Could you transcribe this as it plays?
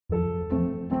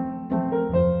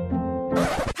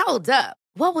Hold up.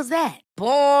 What was that?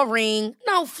 Boring.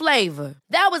 No flavor.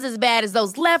 That was as bad as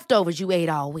those leftovers you ate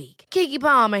all week. Keke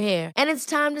Palmer here, and it's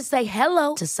time to say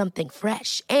hello to something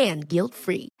fresh and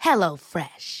guilt-free. Hello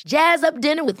Fresh. Jazz up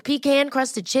dinner with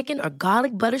pecan-crusted chicken or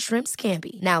garlic butter shrimp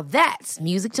scampi. Now that's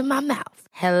music to my mouth.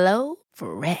 Hello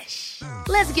Fresh.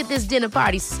 Let's get this dinner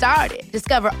party started.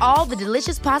 Discover all the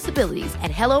delicious possibilities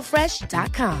at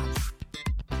hellofresh.com.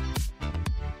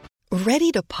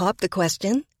 Ready to pop the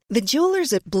question? The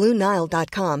jewelers at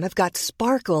BlueNile.com have got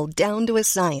sparkle down to a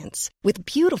science with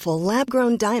beautiful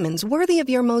lab-grown diamonds worthy of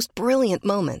your most brilliant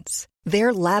moments.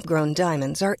 Their lab-grown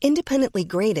diamonds are independently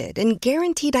graded and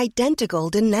guaranteed identical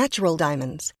to natural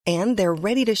diamonds, and they're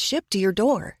ready to ship to your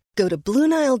door. Go to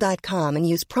BlueNile.com and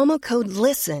use promo code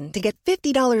LISTEN to get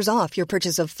 $50 off your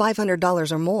purchase of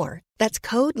 $500 or more. That's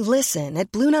code LISTEN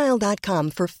at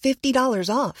BlueNile.com for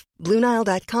 $50 off.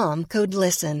 BlueNile.com, code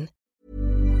LISTEN.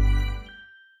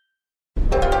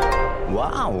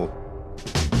 Wow.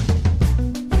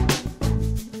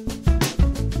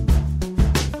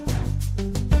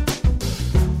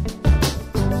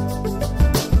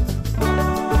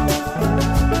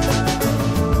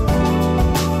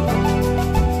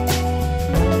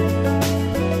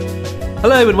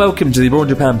 Hello and welcome to the Abroad in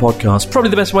Japan podcast, probably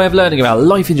the best way of learning about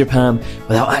life in Japan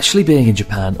without actually being in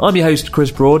Japan. I'm your host,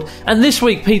 Chris Broad, and this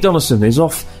week Pete Donaldson is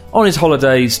off on his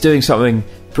holidays doing something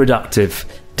productive,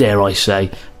 dare I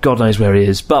say. God knows where he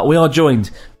is. But we are joined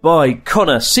by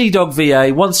Connor, Sea-Dog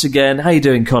VA, once again. How you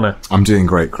doing, Connor? I'm doing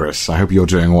great, Chris. I hope you're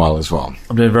doing well as well.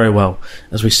 I'm doing very well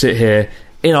as we sit here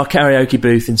in our karaoke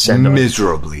booth in Sendai.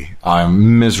 Miserably.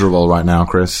 I'm miserable right now,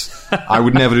 Chris. I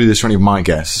would never do this for any of my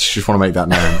guests. Just want to make that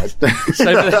known.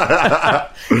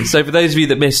 So for those of you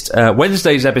that missed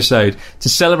Wednesday's episode, to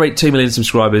celebrate 2 million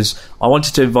subscribers, I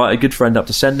wanted to invite a good friend up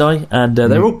to Sendai, and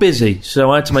they're all busy,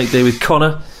 so I had to make do with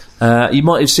Connor. You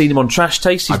might have seen him on Trash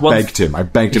Taste. I begged him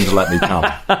to let me come.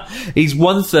 He's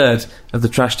 1/3 of the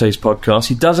Trash Taste podcast.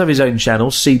 He does have his own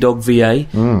channel, Sea-Dog VA.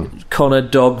 Connor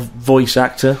Dog voice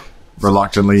actor.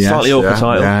 Reluctantly, yes. Slightly awkward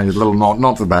title. Yeah, a little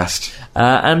not the best.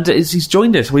 And he's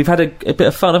joined us. We've had a bit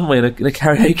of fun, haven't we, in a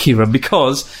karaoke room,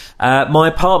 because my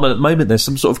apartment at the moment, there's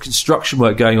some sort of construction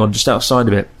work going on just outside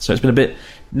of it. So it's been a bit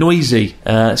noisy.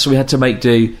 So we had to make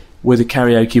do with a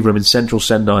karaoke room in central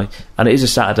Sendai. And it is a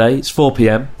Saturday. It's 4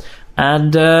 p.m.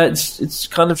 And it's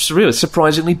kind of surreal. It's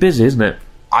surprisingly busy, isn't it?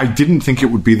 I didn't think it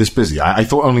would be this busy. I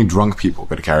thought only drunk people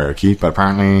go to karaoke, but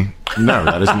apparently, no,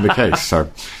 that isn't the case.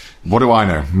 So what do I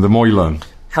know? The more you learn.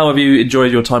 How have you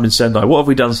enjoyed your time in Sendai? What have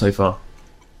we done so far?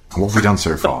 What have we done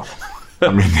so far?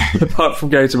 I mean, apart from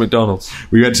going to McDonald's.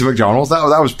 We went to McDonald's.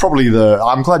 That was probably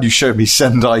I'm glad you showed me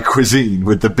Sendai cuisine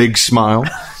with the big smile.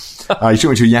 You took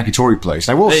me to a yakitori place.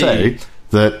 And I will say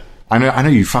that I know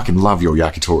you fucking love your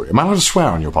yakitori. Am I allowed to swear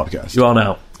on your podcast? You are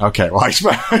now. Okay, well, I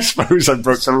suppose I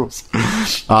broke some rules.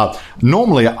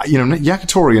 Normally,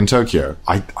 yakitori in Tokyo,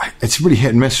 it's really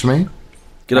hit and miss for me.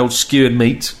 Good old skewered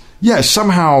meat. Yeah,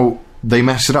 somehow they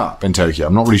mess it up in Tokyo.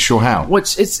 I'm not really sure how. Well,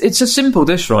 it's a simple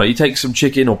dish, right? You take some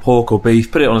chicken or pork or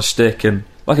beef, put it on a stick, and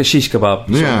like a shish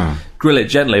kebab, grill it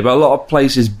gently. But a lot of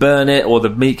places burn it, or the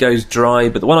meat goes dry.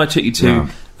 But the one I took you to,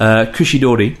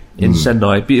 Kushidori in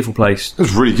Sendai, beautiful place. It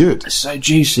was really good. It's so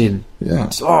juicy. Yeah.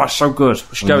 It's so good.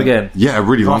 We should go again. Yeah, I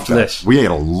really liked that. This. We ate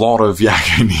a lot of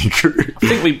yakiniku. I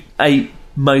think we ate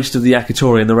most of the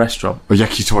yakitori in the restaurant. Oh,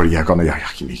 yakitori, yeah, I got no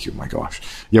yakiniku, my gosh.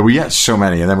 Yeah, we ate so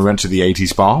many, and then we went to the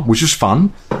 80s bar, which was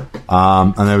fun.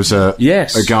 And there was a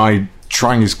guy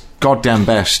trying his goddamn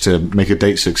best to make a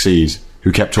date succeed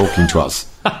who kept talking to us.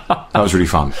 That was really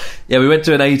fun. Yeah, we went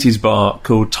to an 80s bar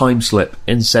called Time Slip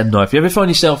in Sendai. If you ever find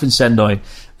yourself in Sendai,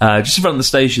 just in front of the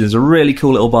station, there's a really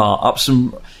cool little bar up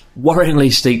some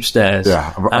worryingly steep stairs.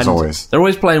 Yeah, as always. They're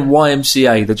always playing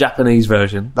YMCA, the Japanese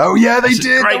version. Oh, yeah, they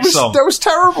did. Great song. That was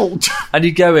terrible. And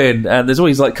you go in, and there's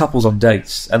always like couples on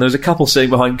dates. And there was a couple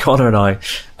sitting behind Connor and I.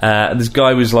 And this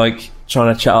guy was like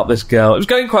trying to chat up this girl. It was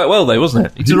going quite well, though, wasn't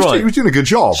it? He was doing a good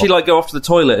job. She'd like go off to the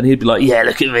toilet, and he'd be like, "Yeah,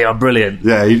 look at me, I'm brilliant."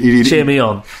 Yeah, he'd cheer me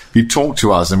on. He'd talk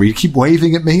to us, and we'd keep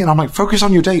waving at me, and I'm like, "Focus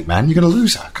on your date, man. You're going to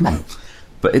lose her. Come on."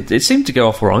 But it seemed to go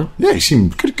off all right. Yeah, he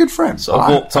seemed good friend. So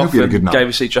I walked off and gave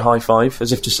us each a high five,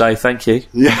 as if to say, "Thank you.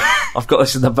 Yeah, I've got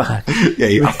this in the bag."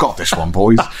 Yeah, I've got this one,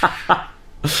 boys.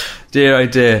 Dear, oh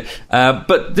dear.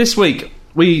 But this week,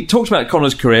 we talked about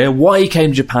Connor's career, why he came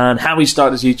to Japan, how he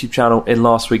started his YouTube channel in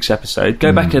last week's episode.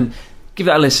 Go back and give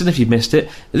that a listen if you missed it.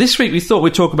 This week, we thought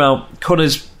we'd talk about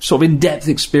Connor's sort of in-depth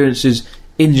experiences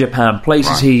in Japan,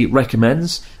 places he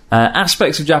recommends,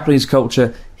 aspects of Japanese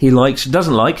culture he likes and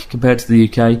doesn't like compared to the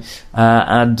UK,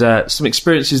 and some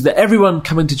experiences that everyone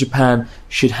coming to Japan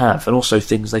should have, and also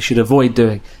things they should avoid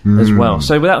doing as well.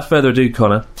 So without further ado,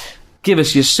 Connor, give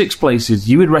us your 6 places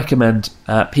you would recommend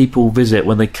people visit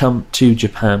when they come to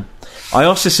Japan. I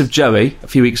asked this of Joey a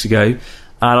few weeks ago, and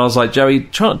I was like, Joey,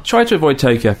 try to avoid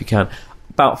Tokyo if you can.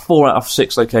 About 4 out of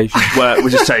 6 locations were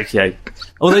just Tokyo.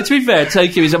 Although, to be fair,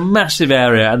 Tokyo is a massive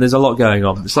area and there's a lot going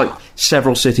on. It's like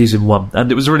several cities in one.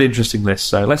 And it was a really interesting list,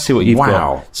 so let's see what you've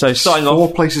got. So, starting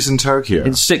 4 places in Tokyo.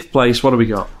 In 6th place, what do we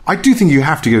got? I do think you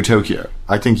have to go to Tokyo.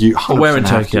 I think you 100% where in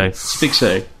have Tokyo? to. It's a big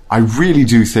city. I really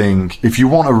do think if you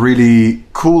want a really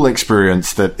cool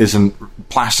experience that isn't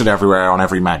plastered everywhere on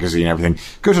every magazine and everything,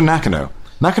 go to Nakano.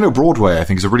 Nakano Broadway, I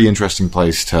think, is a really interesting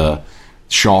place to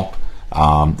shop.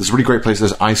 There's a really great place.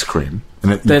 There's ice cream.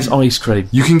 And there's ice cream.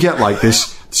 You can get like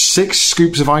this 6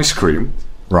 scoops of ice cream,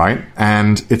 right?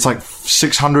 And it's like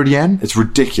 600 yen. It's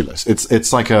ridiculous.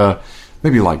 It's like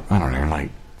maybe like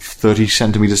 30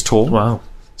 centimeters tall. Wow.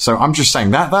 So I'm just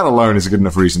saying that alone is a good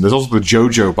enough reason. There's also the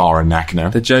JoJo bar in Nakano.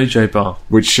 The JoJo bar.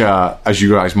 Which, as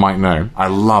you guys might know, I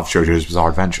love JoJo's Bizarre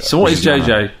Adventure. So what is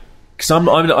JoJo? Because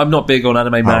I'm not big on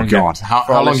anime manga. Oh, God.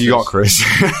 How long you got, Chris?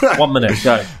 1 minute,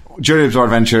 go. JoJo's Bizarre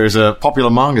Adventure is a popular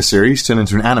manga series turned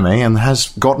into an anime and has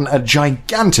gotten a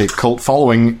gigantic cult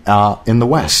following in the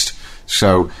West.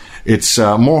 So it's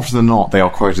more often than not, they are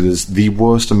quoted as the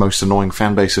worst and most annoying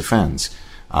fan base of fans.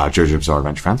 JoJo's Bizarre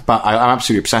Adventure fans. But I'm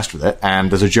absolutely obsessed with it.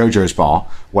 And there's a JoJo's bar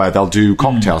where they'll do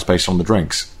cocktails based on the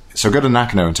drinks. So go to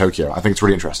Nakano in Tokyo. I think it's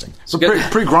really interesting. It's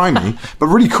pretty grimy, but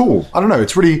really cool. I don't know.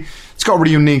 It's got a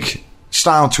really unique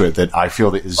style to it that I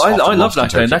feel that is. I love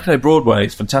Nakano. Nakano Broadway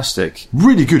is fantastic.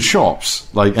 Really good shops,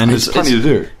 and there's plenty to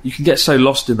do. You can get so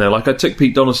lost in there. Like I took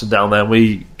Pete Donaldson down there, and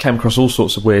we came across all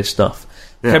sorts of weird stuff.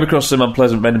 Yeah. Came across some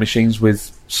unpleasant vending machines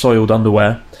with soiled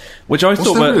underwear, which I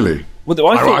thought were really. Well,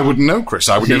 I wouldn't know, Chris.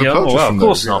 I would never purchase from of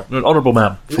course those. not. You're an honourable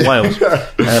man for Wales.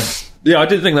 I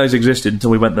didn't think those existed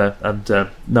until we went there, and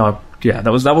that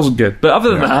wasn't good. But other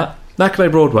than that, Nakano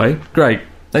Broadway, great.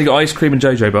 They got ice cream and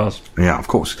JoJo bars. Yeah, of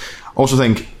course. Also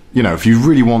think, if you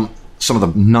really want some of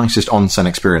the nicest onsen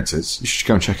experiences, you should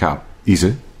go and check out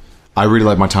Izu. I really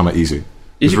like my time at Izu.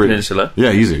 Izu Peninsula?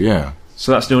 Yeah, Izu, yeah.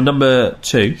 So that's your number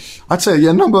 2? I'd say,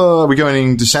 are we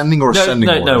going descending or ascending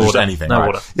order? No Just order. anything. No right?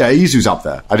 order. Yeah, Izu's up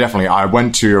there. I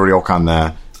went to Ryokan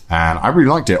there, and I really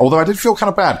liked it. Although I did feel kind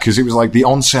of bad, because it was like the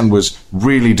onsen was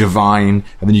really divine,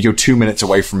 and then you go 2 minutes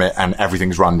away from it, and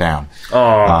everything's run down.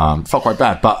 Felt quite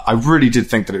bad, but I really did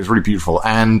think that it was really beautiful.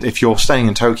 And if you're staying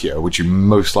in Tokyo, which you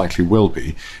most likely will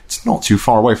be, it's not too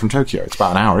far away from Tokyo. It's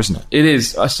about an hour, isn't it? It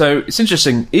is. So it's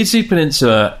interesting. Izu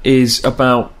Peninsula is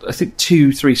about, I think,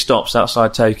 2-3 stops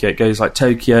outside Tokyo. It goes like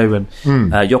Tokyo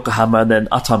and Yokohama and then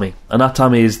Atami. And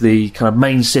Atami is the kind of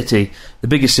main city, the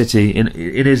biggest city in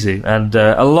Izu. And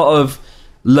a lot of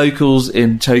locals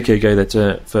in Tokyo go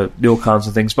there for ryokans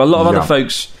and things, but a lot of other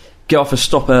folks get off a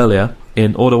stop earlier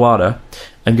in Odawara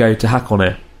and go to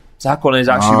Hakone. So Hakone is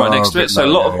actually right next to it.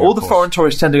 So all the foreign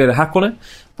tourists tend to go to Hakone,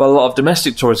 but a lot of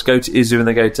domestic tourists go to Izu and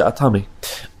they go to Atami.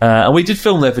 And we did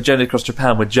film there for Journey Across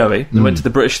Japan with Joey. We went to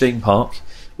the British theme park,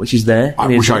 which is there.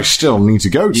 Which I still need to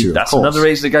go to. That's another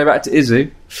reason to go back to Izu.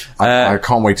 I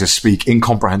can't wait to speak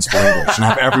incomprehensible English and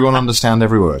have everyone understand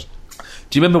every word.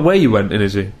 Do you remember where you went in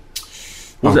Izu?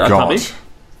 Was it God. Atami?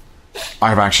 I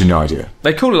have actually no idea.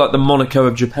 They call it like the Monaco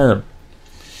of Japan.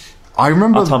 I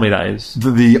remember Atami, that is.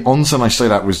 The onsen I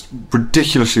stayed at was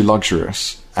ridiculously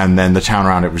luxurious, and then the town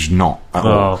around it was not at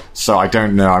all. So I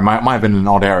don't know. I might have been in an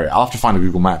odd area. I'll have to find a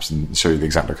Google Maps and show you the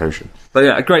exact location. But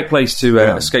yeah, a great place to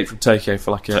escape from Tokyo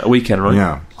for like a weekend, right?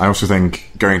 Yeah. I also think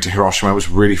going to Hiroshima was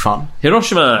really fun.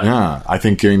 Hiroshima! Yeah. I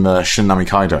think doing the Shinminami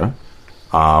Kaido.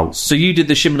 So you did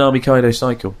the Shinminami Kaido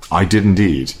cycle? I did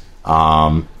indeed.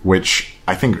 Which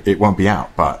I think it won't be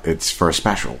out, but it's for a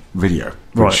special video,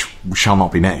 which shall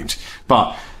not be named.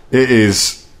 But it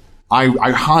is.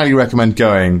 I highly recommend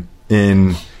going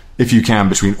in, if you can,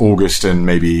 between August and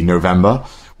maybe November,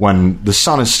 when the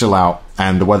sun is still out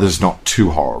and the weather's not too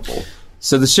horrible.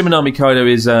 So the Shinminami Kaido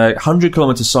is a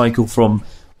 100-kilometre cycle from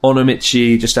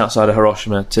Onomichi, just outside of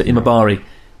Hiroshima, to Imabari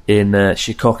in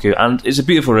Shikoku, and it's a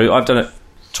beautiful route. I've done it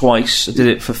twice. I did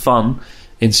it for fun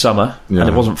in summer, and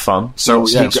it wasn't fun. So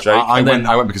I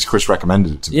went because Chris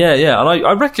recommended it to me. Yeah, and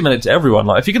I recommend it to everyone.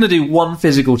 Like, if you're going to do one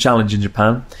physical challenge in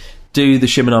Japan, do the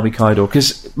Shinminami Kaido,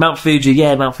 because Mount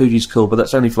Fuji's cool, but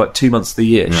that's only for like 2 months of the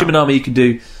year. Shinminami you can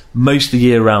do most of the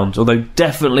year round, although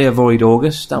definitely avoid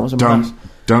August. That was a mess.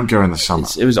 Don't go in the summer.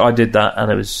 I did that, and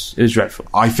it was dreadful.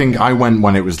 I think I went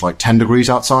when it was like 10 degrees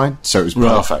outside, so it was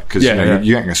perfect because you're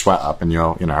getting a sweat up and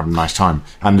you're having a nice time.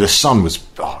 And the sun was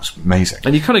amazing.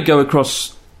 And you kind of go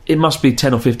across. It must be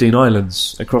 10 or 15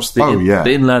 islands across the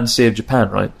inland sea of Japan,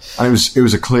 right? And it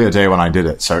was a clear day when I did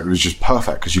it, so it was just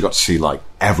perfect because you got to see like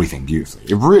everything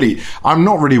beautifully. I'm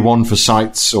not really one for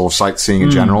sights or sightseeing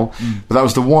in general, but that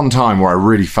was the one time where I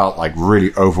really felt like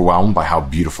really overwhelmed by how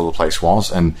beautiful the place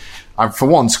was. And for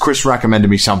once, Chris recommended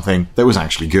me something that was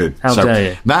actually good. How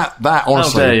dare you? That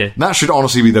honestly, that should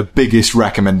honestly be the biggest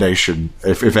recommendation,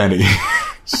 if any.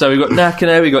 So we got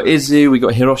Nakano, we got Izu, we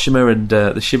got Hiroshima, and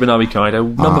the Shibunabi Kaido.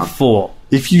 Number 4.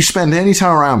 If you spend any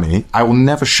time around me, I will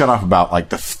never shut up about like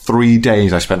the 3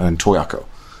 days I spent in Toyoko.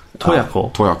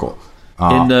 Toyoko.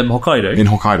 In Hokkaido? In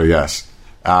Hokkaido, yes.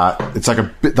 It's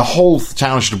like the whole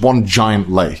town is just one giant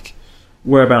lake.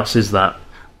 Whereabouts is that?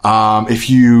 If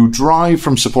you drive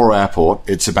from Sapporo Airport,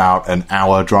 it's about an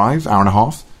hour drive, hour and a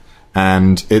half.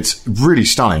 And it's really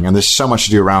stunning, and there's so much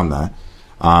to do around there.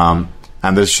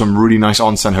 And there's some really nice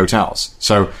onsen hotels.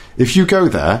 So if you go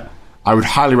there, I would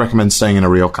highly recommend staying in a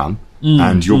ryokan.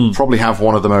 And you'll probably have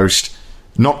one of the most,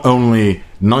 not only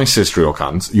nicest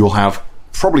ryokans, you'll have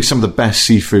probably some of the best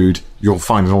seafood you'll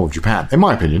find in all of Japan, in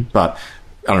my opinion. But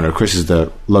I don't know, Chris is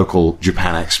the local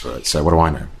Japan expert, so what do I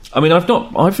know? I mean, I've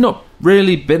not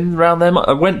really been around there.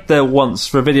 I went there once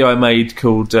for a video I made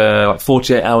called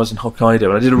 48 Hours in Hokkaido,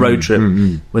 and I did a road trip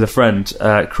with a friend,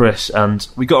 Chris, and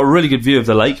we got a really good view of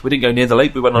the lake. We didn't go near the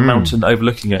lake, we went on a mountain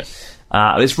overlooking it.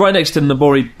 It's right next to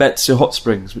Nobori Betsu Hot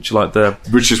Springs, which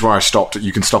is where I stopped.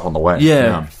 You can stop on the way.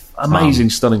 Yeah. Amazing,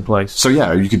 stunning place. So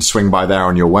yeah, you could swing by there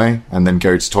on your way and then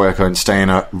go to Toyoko and stay in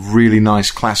a really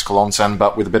nice classical onsen,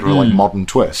 but with a bit of a like modern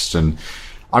twist. And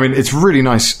I mean, it's really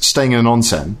nice staying in an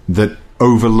onsen that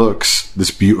overlooks this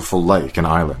beautiful lake and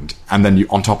island, and then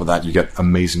on top of that you get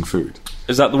amazing food.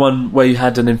 Is that the one where you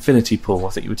had an infinity pool, I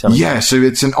think you were telling me? Yeah, so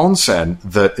it's an onsen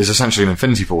that is essentially an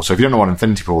infinity pool. So if you don't know what an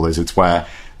infinity pool is, it's where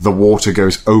the water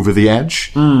goes over the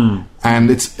edge.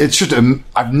 And it's just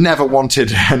I've never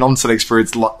wanted an onsen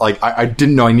experience like I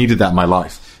didn't know I needed that in my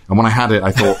life. And when I had it,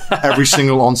 I thought every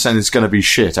single onsen is going to be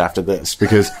shit after this,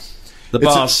 because the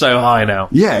bar's so high now.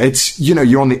 Yeah, it's,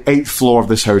 you're on the 8th floor of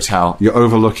this hotel. You're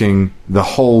overlooking the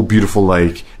whole beautiful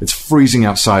lake. It's freezing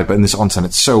outside, but in this onsen,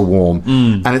 it's so warm.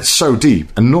 And it's so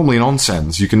deep. And normally in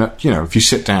onsens, you can, if you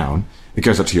sit down, it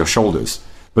goes up to your shoulders.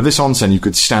 But this onsen, you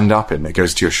could stand up in, it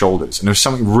goes to your shoulders. And there was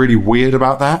something really weird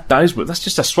about that. That's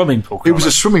just a swimming pool. It was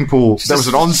a swimming pool. That was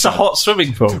an onsen. It's a hot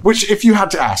swimming pool. Which, if you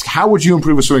had to ask, how would you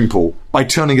improve a swimming pool? By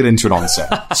turning it into an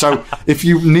onsen. So, if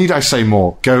you need I say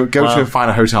more, go to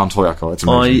find a hotel in Toyoko. It's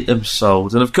amazing. I am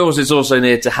sold. And of course, it's also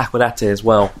near to Hakodate as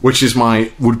well. Which is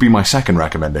would be my second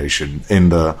recommendation in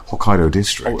the Hokkaido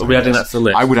district. Are we adding that to the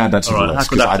list? I would add that to the list,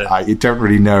 because I don't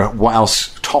really know what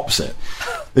else tops it.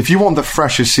 If you want the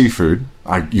freshest seafood,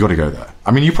 you got to go there.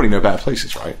 I mean, you probably know better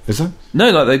places, right? Is there?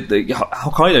 No,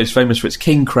 Hokkaido is famous for its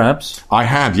king crabs. I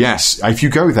have, yes. If you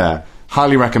go there,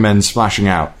 highly recommend splashing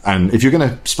out. And if you're going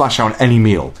to splash out on any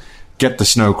meal, get the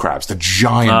snow crabs, the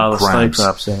giant crabs. Snow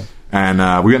crabs, yeah.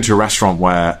 And we went to a restaurant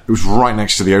where it was right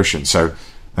next to the ocean. So,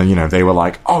 and they were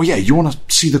like, "Oh yeah, you want to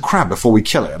see the crab before we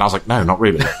kill it?" And I was like, "No, not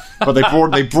really." But they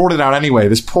brought it out anyway.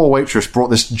 This poor waitress brought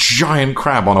this giant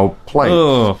crab on a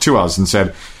plate to us and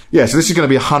said, "Yeah, so this is going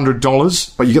to be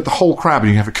 $100, but you get the whole crab and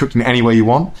you can have it cooked in any way you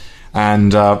want."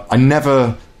 And I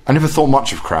never thought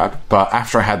much of crab, but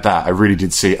after I had that, I really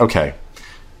did see, okay,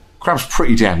 crab's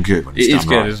pretty damn good when it's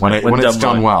done right. When it's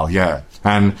done well, yeah.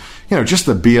 And just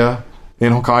the beer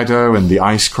in Hokkaido and the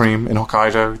ice cream in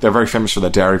Hokkaido, they're very famous for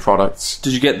their dairy products.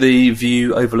 Did you get the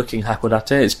view overlooking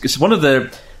Hakodate? It's one of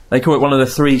the. They call it one of the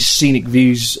 3 scenic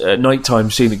views, nighttime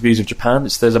scenic views of Japan.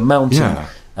 There's a mountain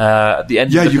at the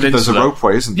end of the peninsula. There's a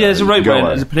ropeway, isn't there? Yeah, there's a ropeway.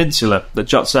 There's a peninsula that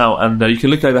juts out, and you can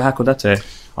look over Hakodate.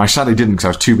 I sadly didn't, because I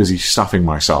was too busy stuffing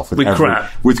myself with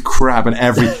crab. With crab and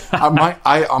every...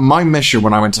 my mission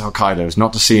when I went to Hokkaido was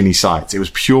not to see any sights. It was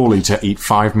purely to eat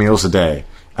 5 meals a day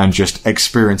and just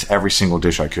experience every single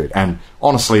dish I could. And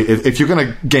honestly, if you're going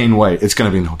to gain weight, it's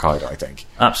going to be in Hokkaido, I think.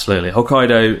 Absolutely.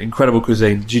 Hokkaido, incredible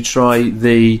cuisine. Did you try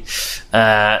the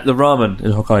ramen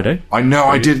in Hokkaido? I know,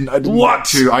 I didn't want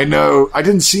to. I know. I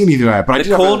didn't see any there. But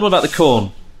the corn? What about the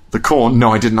corn? The corn?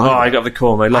 No, I didn't either. Oh, I got the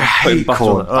corn. I hate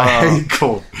corn. I hate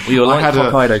corn. Well, you're like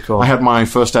Hokkaido corn. I had my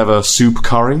first ever soup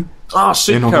curry.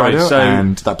 Soup in Hokkaido, curry.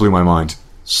 And that blew my mind.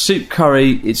 Soup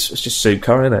curry, it's just soup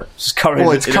curry, isn't it? It's curry.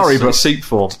 Well, it's curry, but soup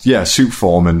form. Yeah, soup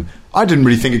form, and I didn't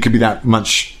really think it could be that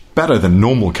much better than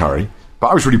normal curry. But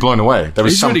I was really blown away. There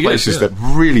were some really places that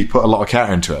really put a lot of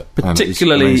care into it,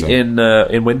 particularly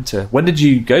in winter. When did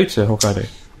you go to Hokkaido?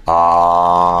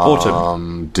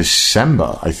 Autumn?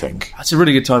 December, I think. That's a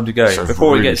really good time to go So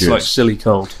before really it gets good. like silly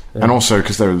cold. Yeah. And also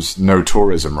because there's no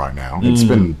tourism right now, it's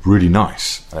been really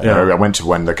nice. I went to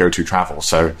when the Go-To travel,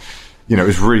 so it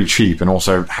was really cheap and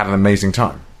also had an amazing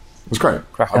time. It was great.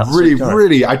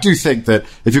 I do think that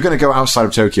if you're going to go outside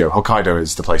of Tokyo, Hokkaido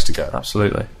is the place to go.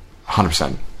 Absolutely.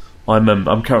 100%.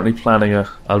 I'm currently planning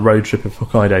a road trip of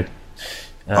Hokkaido.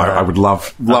 I would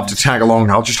love to tag along.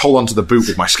 I'll just hold on to the boot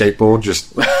with my skateboard.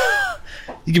 Just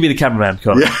you give me the cameraman,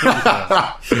 Connor.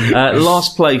 Yeah.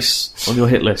 Last place on your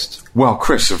hit list. Well,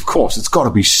 Chris, of course, it's got to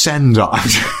be Sendai.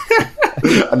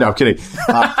 No, I'm kidding.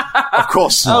 Of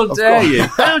course. How dare you?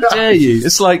 How dare you?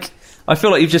 It's like I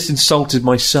feel like you've just insulted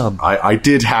my son. I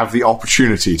did have the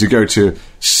opportunity to go to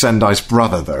Sendai's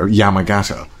brother, though,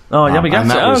 Yamagata. Oh,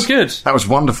 Yamagata. Good. That was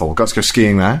wonderful. Got to go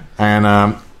skiing there. And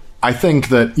I think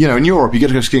that, in Europe, you get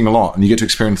to go skiing a lot and you get to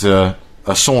experience a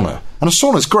sauna. And a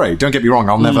sauna's great. Don't get me wrong.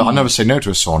 I'll never say no to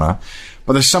a sauna.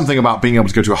 But there's something about being able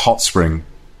to go to a hot spring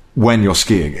when you're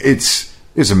skiing. It's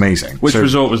amazing. Which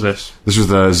resort was this? This was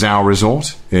the Zao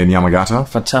Resort in Yamagata.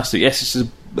 Fantastic. Yes, this is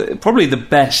probably the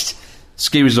best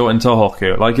ski resort in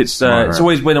Tohoku. Like it's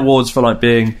always win awards for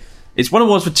it's won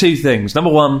awards for two things.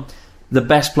 Number one, the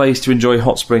best place to enjoy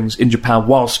hot springs in Japan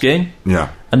while skiing.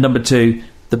 Yeah. And number two,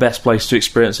 the best place to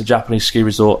experience a Japanese ski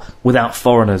resort without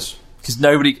foreigners. Because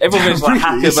everyone goes to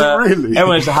Hakuba,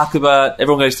 everyone goes to Hakuba,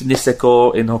 everyone goes to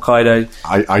Niseko in Hokkaido.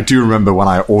 I do remember when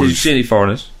I ordered... Did you see any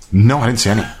foreigners? No, I didn't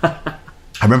see any. I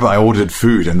remember I ordered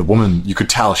food and the woman, you could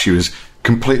tell she was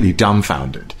completely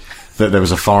dumbfounded that there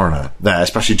was a foreigner there,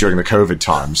 especially during the COVID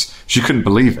times. She couldn't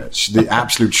believe it. The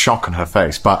absolute shock on her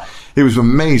face. But it was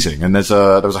amazing. And there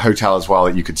was a hotel as well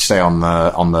that you could stay on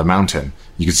the mountain.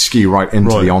 You could ski right into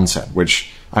the onsen,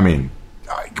 which, I mean,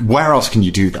 where else can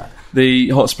you do that? The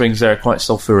hot springs there are quite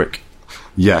sulfuric.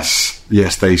 Yes,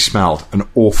 they smelled an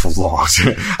awful lot.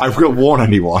 I wouldn't warn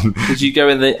anyone. Did you go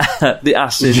in the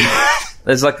acid?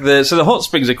 There's so the hot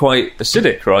springs are quite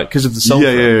acidic, right? Because of the sulfur.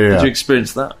 Yeah. Did you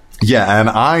experience that? Yeah, and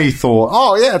I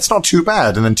thought, it's not too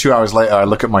bad. And then 2 hours later, I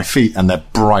look at my feet and they're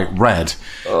bright red.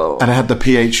 Oh. And I had the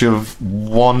pH of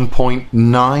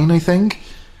 1.9, I think,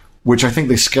 which I think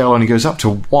the scale only goes up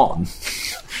to 1,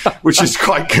 which is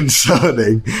quite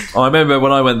concerning. I remember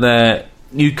when I went there,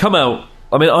 you come out.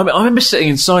 I mean, I remember sitting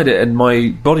inside it and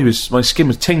my skin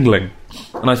was tingling.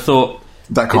 And I thought,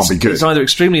 that can't be good. It's either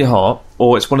extremely hot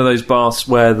or it's one of those baths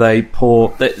where they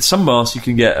pour... Some baths you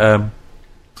can get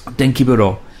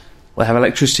Denkiburo. They have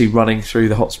electricity running through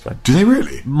the hot spring. Do they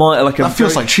really? That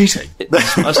feels like cheating.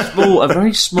 A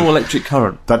very small electric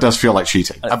current. That does feel like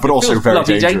cheating, but also very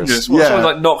dangerous. Well,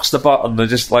 someone knocks the button and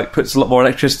just puts a lot more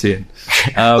electricity in.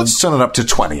 Let's turn it up to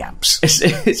 20 amps.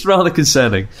 It's rather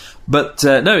concerning. But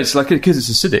no, it's because it's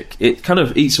acidic. It kind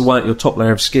of eats away at your top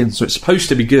layer of skin, so it's supposed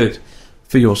to be good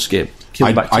for your skin.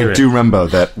 Kill bacteria. I do remember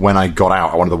that when I got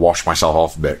out, I wanted to wash myself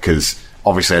off a bit because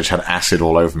obviously I just had acid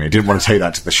all over me. I didn't want to take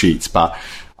that to the sheets, but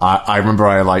I remember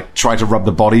I tried to rub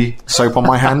the body soap on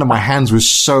my hand and my hands were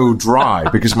so dry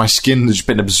because my skin had just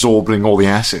been absorbing all the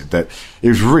acid that it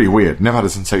was really weird. Never had a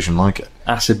sensation like it.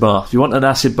 Acid bath. If you want an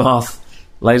acid bath,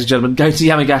 ladies and gentlemen, go to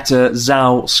Yamagata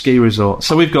Zao Ski Resort.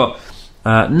 So we've got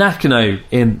Nakano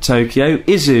in Tokyo,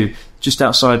 Izu just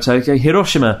outside Tokyo,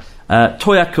 Hiroshima,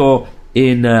 Toyako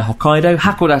in Hokkaido,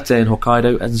 Hakodate in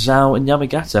Hokkaido, and Zao in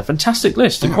Yamagata. Fantastic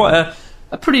list, and quite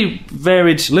a pretty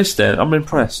varied list there. I'm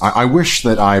impressed. I wish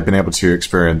that I had been able to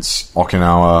experience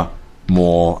Okinawa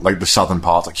more, like the southern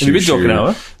part, like Kyushu. Have you been to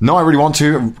Okinawa? No, I really want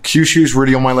to. Kyushu's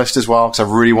really on my list as well, because I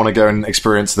really want to go and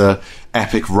experience the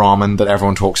epic ramen that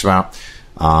everyone talks about.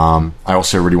 I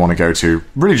also really want to go to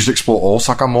really just explore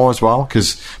Osaka more as well,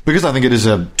 because I think it is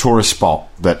a tourist spot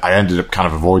that I ended up kind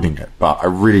of avoiding it, but I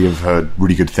really have heard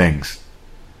really good things.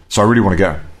 So I really want to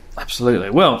go. Absolutely.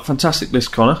 Well, fantastic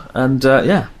list, Connor. And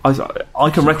I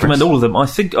can recommend all of them. I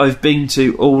think I've been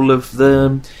to all of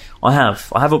them. I have.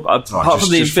 Apart from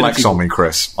the Infinity flex on me,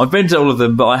 Chris. I've been to all of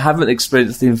them, but I haven't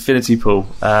experienced the Infinity Pool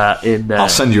in I'll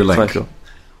send you a link. Tokyo.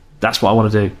 That's what I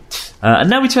want to do. And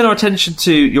now we turn our attention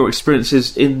to your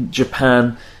experiences in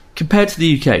Japan compared to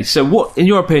the UK. So what, in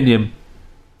your opinion,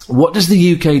 what does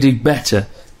the UK do better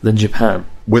than Japan?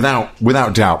 Without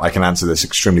doubt, I can answer this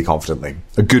extremely confidently.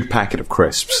 A good packet of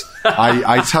crisps.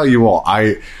 I tell you what,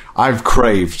 I've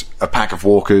craved a pack of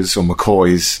Walkers or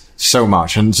McCoys so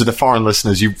much. And to the foreign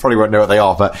listeners, you probably won't know what they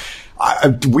are, but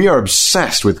we are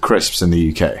obsessed with crisps in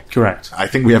the UK. Correct. I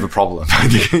think we have a problem.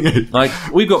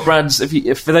 We've got brands.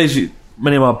 If for those of you,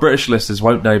 many of our British listeners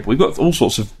won't know, but we've got all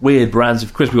sorts of weird brands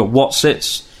of crisps. We've got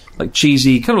Wotsits, like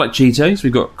cheesy, kind of like Cheetos.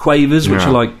 We've got Quavers, which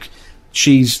are like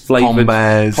cheese flavoured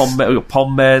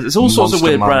Pom Bears. It's all sorts of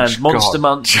weird brands. Monster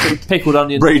Munch, pickled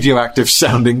onion, radioactive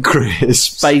sounding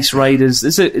crisps, Space Raiders.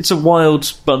 It's a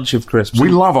wild bunch of crisps. We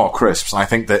love our crisps. I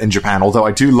think that in Japan, although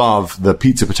I do love the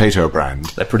Pizza Potato brand,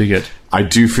 they're pretty good. I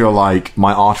do feel like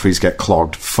my arteries get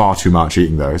clogged far too much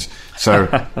eating those. So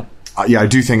I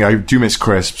do miss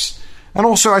crisps. And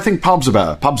also, I think pubs are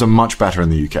better. Pubs are much better in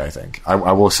the UK, I think.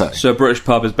 I will say. So a British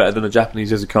pub is better than a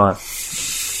Japanese izakaya?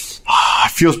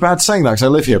 It feels bad saying that because I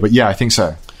live here, but yeah, I think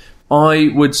so. I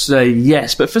would say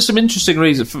yes, but for some interesting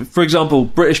reasons. For example,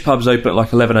 British pubs open at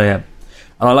like 11 a.m.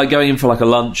 And I like going in for like a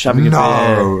lunch, having a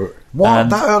beer. What?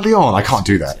 That early on? I can't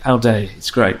do that. How dare you?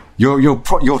 It's great.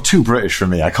 You're too British for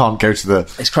me. I can't go to the...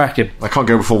 It's cracking. I can't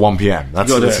go before 1 p.m.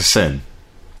 That's a sin.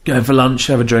 Go in for lunch,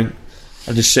 have a drink,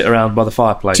 and just sit around by the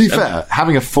fireplace. To be fair,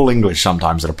 having a full English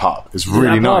sometimes at a pub is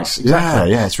really nice.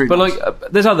 Exactly. Yeah, it's really nice.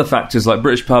 Like, there's other factors, like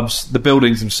British pubs, the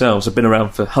buildings themselves have been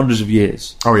around for hundreds of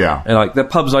years. Oh, yeah. And like, the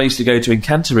pubs I used to go to in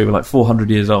Canterbury were like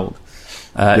 400 years old.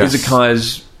 Yes.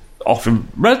 Izakayas, often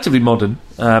relatively modern,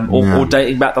 or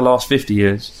dating back the last 50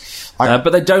 years.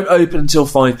 But they don't open until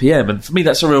 5 p.m, and for me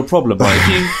that's a real problem.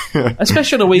 Like,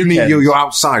 especially on a weekend. You're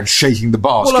outside shaking the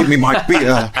bars. Give me my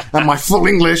beer and my full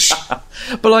English.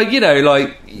 But like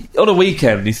on a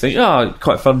weekend, you think,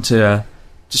 quite fun to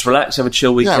just relax, have a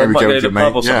chill weekend, might go to a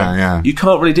pub or something. Yeah. You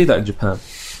can't really do that in Japan.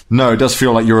 No, it does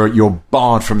feel like you're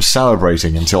barred from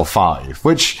celebrating until 5,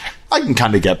 which I can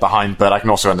kind of get behind, but I can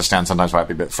also understand sometimes it might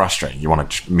be a bit frustrating. You want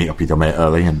to meet up with your mate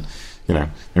early and,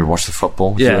 maybe watch the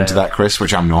football if you're into that, Chris,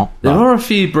 which I'm not. There are a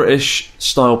few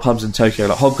British-style pubs in Tokyo,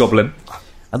 like Hobgoblin,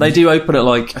 and they do open at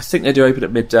I think they do open at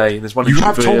midday. And there's one. You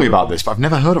have told me about this, but I've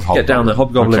never heard of Hobgoblin. Get down there,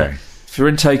 Hobgoblin. Okay. If you're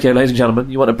in Tokyo, ladies and gentlemen,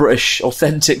 you want a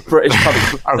authentic British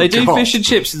pub. They do fish and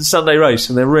chips and Sunday roast,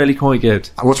 and they're really quite good.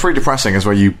 What's really depressing is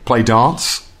where you play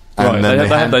darts, and then they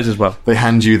have those as well. They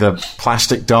hand you the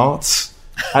plastic darts.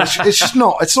 And it's just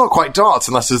not. It's not quite darts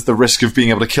unless there's the risk of being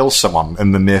able to kill someone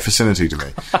in the near vicinity to me.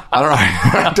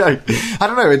 I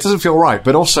don't know. It doesn't feel right.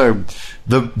 But also,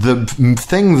 the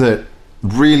thing that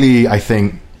really I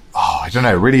think,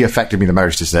 really affected me the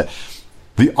most is that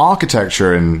the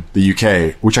architecture in the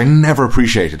UK, which I never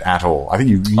appreciated at all. I think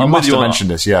you must have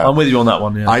mentioned this. Yeah, I'm with you on that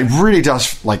one. Yeah, it really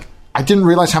does. Like, I didn't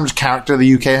realize how much character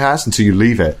the UK has until you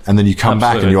leave it, and then you come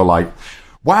back and you're like,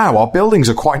 wow, our buildings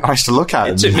are quite nice to look at.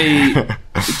 It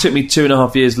took me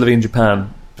 2.5 years living in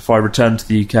Japan before I returned to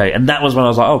the UK, and that was when I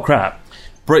was like, oh crap,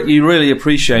 you really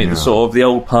appreciate the sort of the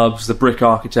old pubs, the brick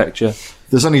architecture.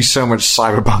 There's only so much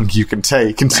cyberpunk you can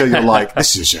take until you're like,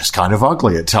 this is just kind of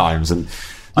ugly at times. And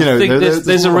I think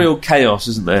there's a real chaos,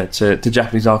 isn't there, to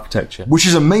Japanese architecture, which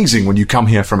is amazing when you come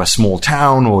here from a small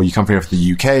town or you come here from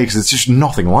the UK, because it's just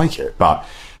nothing like it. But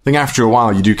I think after a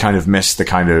while you do kind of miss the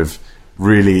kind of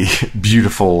really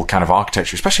beautiful kind of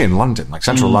architecture, especially in London, like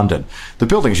central London. The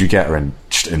buildings you get are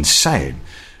just insane.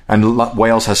 And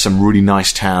Wales has some really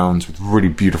nice towns with really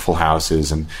beautiful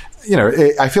houses, and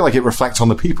I feel like it reflects on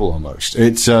the people almost.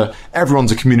 It's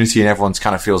everyone's a community and everyone's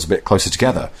kind of feels a bit closer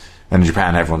together. And in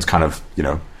Japan, everyone's kind of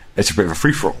it's a bit of a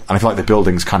free for all, and I feel like the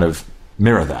buildings kind of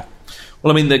mirror that.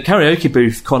 Well, I mean, the karaoke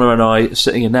booth Connor and I are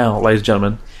sitting in now, ladies and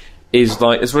gentlemen, is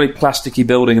like it's a really plasticky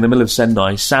building in the middle of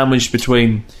Sendai, sandwiched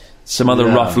between some other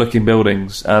rough-looking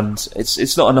buildings, and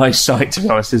it's not a nice sight, to be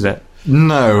honest, is it?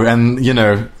 No, and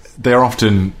they're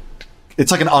often.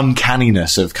 It's like an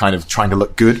uncanniness of kind of trying to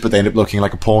look good, but they end up looking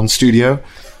like a porn studio.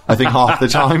 I think half the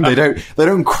time they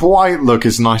don't quite look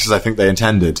as nice as I think they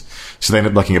intended, so they end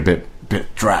up looking a bit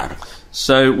drab.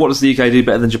 So, what does the UK do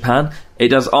better than Japan? It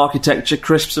does architecture,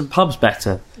 crisps, and pubs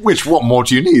better. What more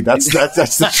do you need? That's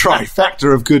the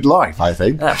trifecta of good life, I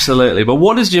think. Absolutely. But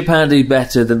what does Japan do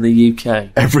better than the UK?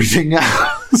 Everything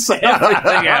else.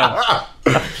 Everything else.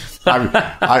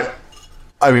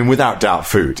 I mean, without doubt,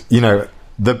 food.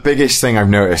 The biggest thing I've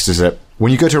noticed is that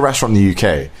when you go to a restaurant in the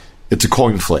UK, it's a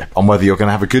coin flip on whether you're going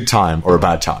to have a good time or a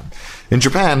bad time. In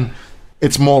Japan,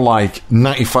 it's more like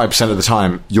 95% of the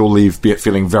time you'll leave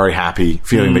feeling very happy,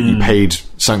 feeling that you paid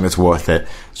something that's worth it.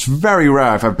 It's very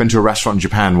rare if I've been to a restaurant in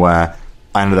Japan where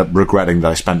I ended up regretting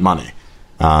that I spent money.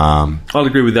 I'll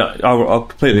agree with that. I'll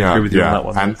completely agree with you on that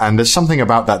one. And there's something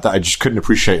about that I just couldn't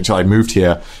appreciate until I moved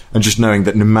here, and just knowing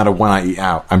that no matter when I eat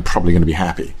out, I'm probably going to be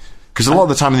happy. Because a lot of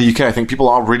the time in the UK, I think people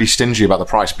are really stingy about the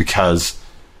price, because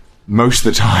most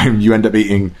of the time you end up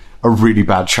eating a really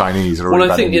bad Chinese or a really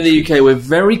bad Indian. In the UK we're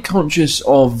very conscious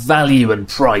of value and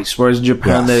price, whereas in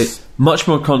Japan they're much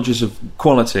more conscious of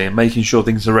quality and making sure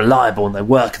things are reliable and they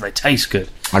work and they taste good.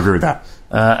 I agree with that.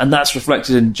 And that's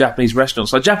reflected in Japanese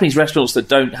restaurants. Like Japanese restaurants that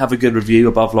don't have a good review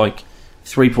above like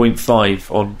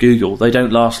 3.5 on Google, they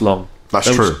don't last long.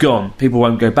 That's true. It's gone. People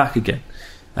won't go back again.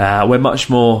 We're much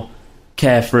more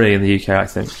carefree in the UK, I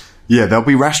think. Yeah, there'll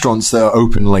be restaurants that are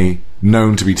openly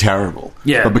known to be terrible.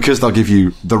 Yeah. But because they'll give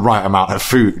you the right amount of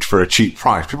food for a cheap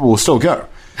price, people will still go.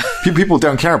 People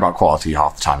don't care about quality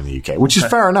half the time in the UK, which is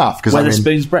fair enough.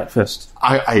 Wetherspoon's breakfast.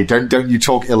 Don't you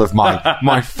talk ill of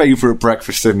my favourite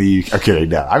breakfast in the UK. Okay,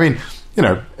 no. I mean,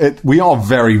 we are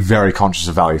very, very conscious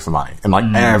of value for money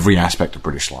in every aspect of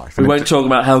British life. We won't talk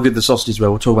about how good the sausages were.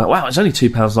 We'll talk about, wow, it's only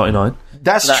 £2.99.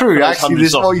 That's true. Actually, this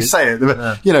is all you say.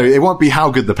 It won't be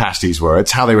how good the pasties were.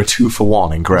 It's how they were 2 for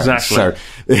 $1 in Grace.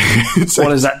 Exactly. So, what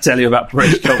does that tell you about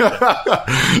British culture?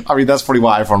 I mean, that's probably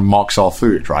why everyone mocks our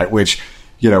food, right? Which,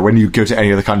 when you go to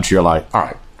any other country, you're like, all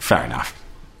right, fair enough.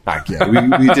 Like, we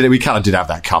did it. We kind of did have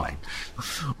that coming.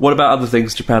 What about other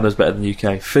things Japan does better than the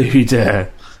UK? Food.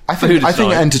 I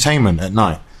think entertainment at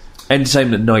night.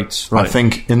 Entertainment at night, right. I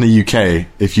think in the UK,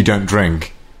 if you don't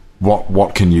drink,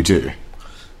 what can you do?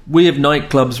 We have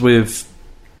nightclubs with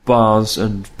bars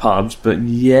and pubs, but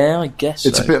yeah, I guess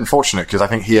it's a bit unfortunate because I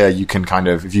think here you can kind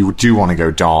of, if you do want to go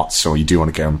darts or you do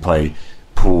want to go and play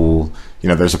pool,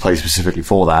 there's a place specifically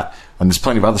for that. And there's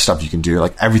plenty of other stuff you can do.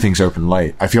 Like, everything's open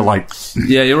late. I feel like...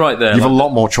 Yeah, you're right there. You have a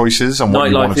lot more choices on what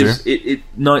you want to do.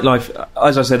 Nightlife,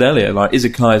 as I said earlier, like,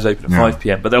 Izakaya is open at 5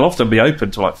 p.m, but they'll often be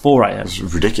open till like 4 a.m. It's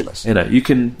ridiculous. You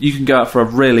can go out for a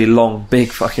really long,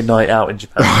 big fucking night out in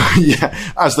Japan. Yeah,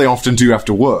 as they often do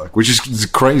after work, which is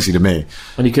crazy to me.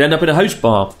 And you can end up in a host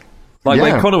bar. Like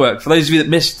where Connor worked. For those of you that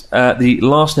missed the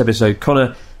last episode,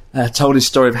 Connor... told his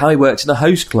story of how he worked in a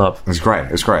host club. It's great.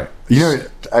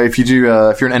 If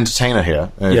you're an entertainer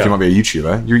here, if you might be a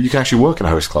YouTuber, you can actually work in a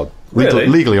host club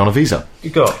legally on a visa. You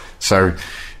got. So,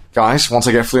 guys, once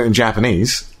I get fluent in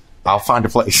Japanese, I'll find a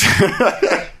place. Your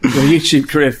YouTube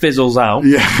career fizzles out.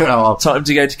 Yeah, time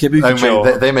to go to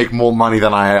Kabukicho. They make more money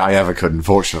than I ever could,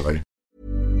 unfortunately.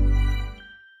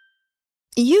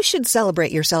 You should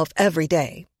celebrate yourself every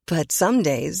day, but some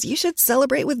days you should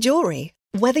celebrate with jewelry.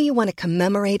 Whether you want to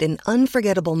commemorate an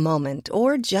unforgettable moment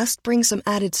or just bring some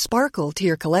added sparkle to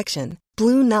your collection,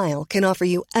 Blue Nile can offer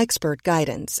you expert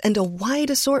guidance and a wide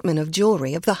assortment of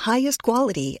jewelry of the highest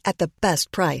quality at the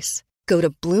best price. Go to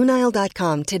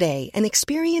BlueNile.com today and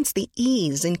experience the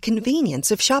ease and convenience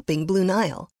of shopping Blue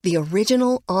Nile, the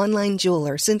original online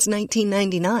jeweler since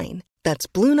 1999. That's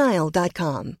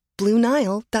BlueNile.com.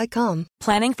 BlueNile.com.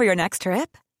 Planning for your next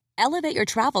trip? Elevate your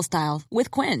travel style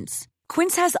with Quince.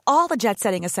 Quince has all the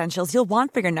jet-setting essentials you'll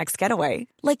want for your next getaway,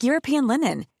 like European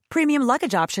linen, premium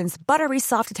luggage options, buttery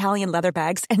soft Italian leather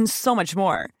bags, and so much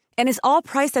more. And is all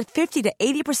priced at 50 to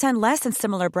 80% less than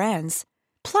similar brands.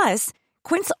 Plus,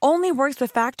 Quince only works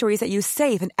with factories that use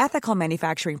safe and ethical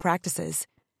manufacturing practices.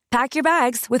 Pack your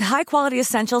bags with high-quality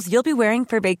essentials you'll be wearing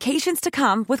for vacations to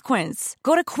come with Quince.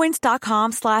 Go to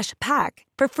quince.com/pack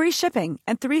for free shipping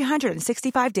and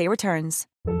 365-day returns.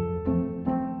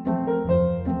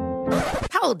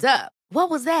 Hold up. What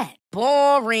was that?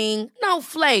 Boring. No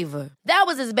flavor. That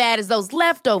was as bad as those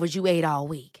leftovers you ate all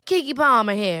week. Keke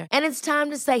Palmer here, and it's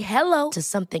time to say hello to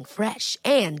something fresh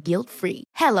and guilt-free.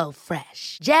 Hello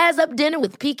Fresh. Jazz up dinner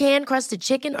with pecan-crusted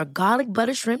chicken or garlic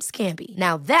butter shrimp scampi.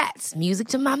 Now that's music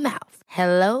to my mouth.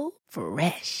 Hello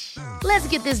Fresh. Let's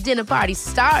get this dinner party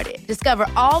started. Discover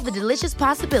all the delicious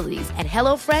possibilities at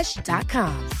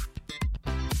HelloFresh.com.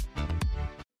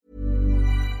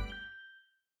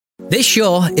 This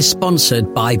show is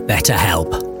sponsored by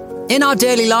BetterHelp. In our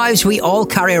daily lives, we all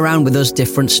carry around with us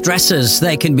different stressors.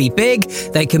 They can be big,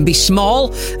 they can be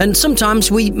small, and sometimes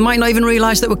we might not even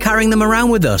realise that we're carrying them around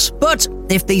with us. But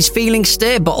if these feelings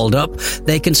stay bottled up,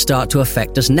 they can start to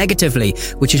affect us negatively,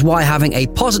 which is why having a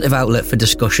positive outlet for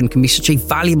discussion can be such a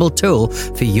valuable tool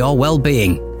for your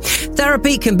well-being.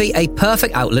 Therapy can be a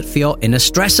perfect outlet for your inner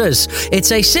stressors.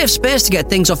 It's a safe space to get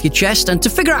things off your chest and to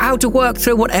figure out how to work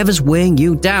through whatever's weighing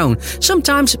you down.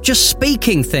 Sometimes just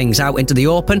speaking things out into the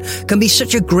open can be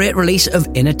such a great release of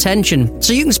inner tension,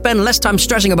 so you can spend less time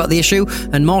stressing about the issue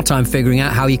and more time figuring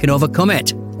out how you can overcome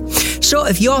it. So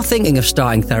if you're thinking of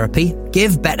starting therapy,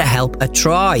 give BetterHelp a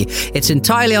try. It's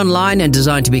entirely online and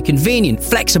designed to be convenient,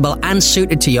 flexible, and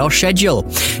suited to your schedule.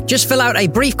 Just fill out a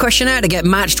brief questionnaire to get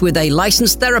matched with a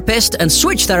licensed therapist and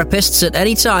switch therapists at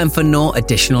any time for no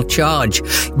additional charge.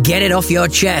 Get it off your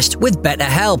chest with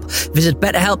BetterHelp. Visit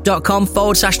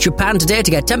betterhelp.com/Japan today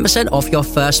to get 10% off your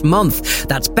first month.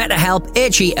 That's BetterHelp,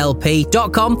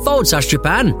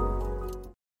 HELP.com/Japan.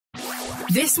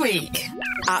 This week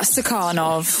at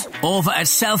Stakhanov. Over at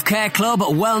Self-Care Club,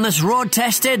 wellness road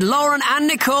tested, Lauren and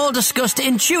Nicole discussed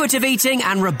intuitive eating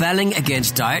and rebelling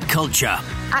against diet culture.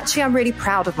 Actually, I'm really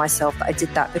proud of myself that I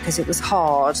did that, because it was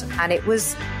hard and it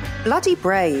was bloody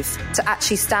brave to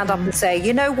actually stand up and say,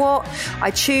 you know what,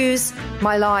 I choose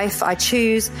my life, I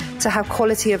choose to have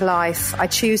quality of life, I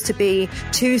choose to be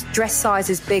 2 dress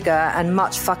sizes bigger and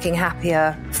much fucking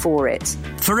happier for it.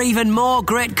 For even more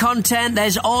great content,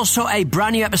 there's also a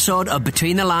brand new episode of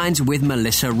Between the Lines with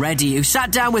Melissa Reddy, who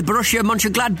sat down with Borussia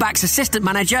Mönchengladbach's assistant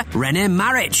manager, René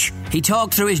Maric. He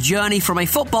talked through his journey from a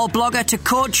football blogger to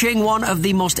coaching one of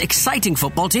the most exciting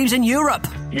football teams in Europe.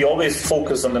 You always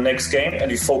focus on the next game, and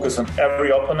you focus on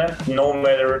every opponent, no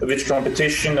matter which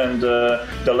competition and the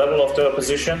level of the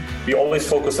opposition. You always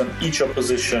focus on each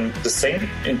opposition the same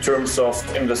in terms of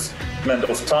investment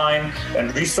of time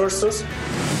and resources.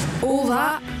 All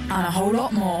that and a whole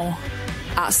lot more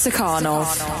at Stakhanov.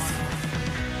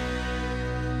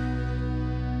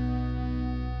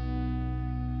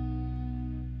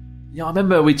 Yeah, I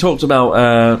remember we talked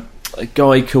about a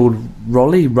guy called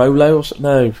Rollo or something.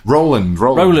 No, Roland.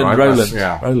 Right?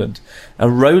 Yeah. Roland.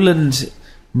 And Roland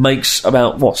makes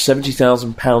about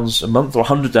 £70,000 a month, or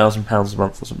 £100,000 a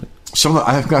month, or something. Some of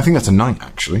them, I think that's a night,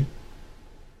 actually.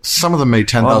 Some of them made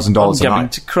 $10,000 a night. I'm getting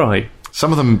to cry.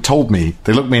 Some of them told me,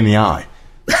 they looked me in the eye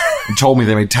and told me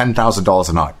they made $10,000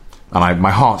 a night, and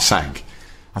my heart sank.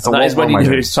 I thought, that is when you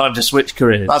knew it's time to switch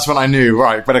careers. That's when I knew,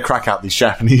 right, better crack out these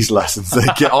Japanese lessons and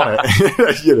get on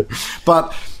it. You know.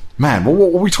 But man, what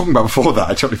were we talking about before that?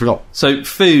 I totally forgot. So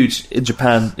food in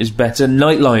Japan is better.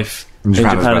 Nightlife in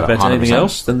Japan is better. Anything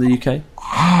else than the UK?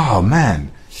 Oh,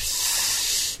 man.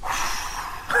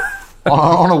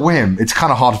 on a whim, it's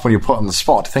kind of hard when you're put on the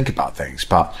spot to think about things,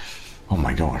 but oh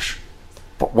my gosh.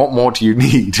 But what more do you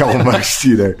need, almost,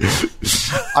 you know?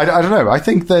 I don't know. I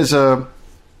think there's the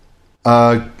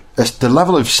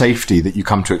level of safety that you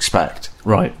come to expect.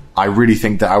 Right. I really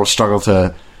think that I will struggle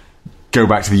to go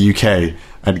back to the UK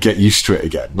and get used to it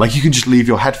again. Like, you can just leave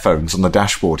your headphones on the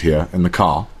dashboard here in the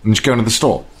car and just go into the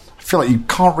store. I feel like you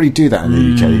can't really do that in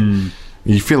the UK.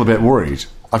 You feel a bit worried.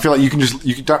 I feel like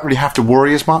you don't really have to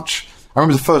worry as much. I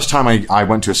remember the first time I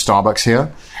went to a Starbucks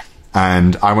here,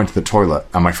 and I went to the toilet,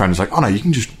 and my friend was like, "Oh no, you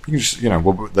can just, you know."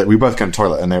 We both go to the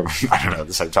toilet, and they were, I don't know, at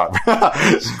the same time.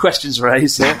 Questions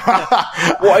raised. Yeah.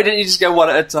 Why didn't you just go one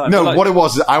at a time? No, what it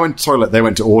was is I went to the toilet, they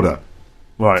went to order.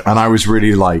 Right. And I was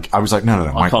really like,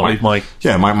 no. I can't leave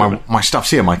my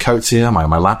stuff's here, my coat's here, my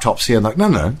laptop's here. Like,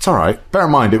 no, it's all right. Bear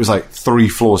in mind, it was like 3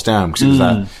 floors down,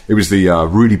 because it was the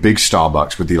really big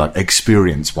Starbucks with the like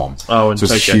experience one. Oh, and so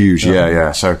it's huge.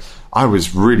 Yeah. So I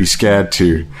was really scared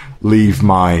to leave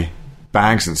my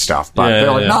bags and stuff, but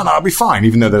they're like, no, I'll be fine,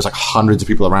 even though there's like hundreds of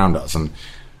people around us, and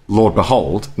Lord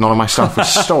behold, none of my stuff was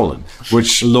stolen,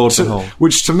 which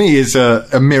to me is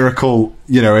a miracle,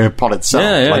 you know, upon itself.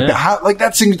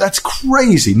 That's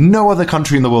crazy. No other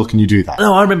country in the world can you do that.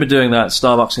 No, I remember doing that at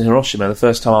Starbucks in Hiroshima the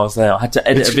first time I was there. I had to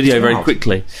edit a video very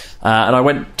quickly, and I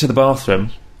went to the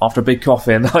bathroom after a big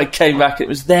coffee, and then I came back. It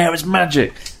was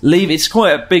magic. It's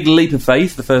quite a big leap of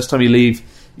faith the first time you leave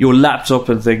your laptop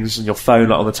and things and your phone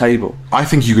on the table. I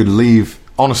think you could leave,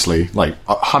 honestly, like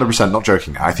 100%, not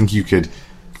joking. I think you could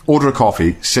order a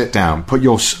coffee, sit down, put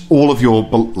all of your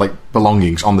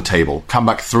belongings on the table, come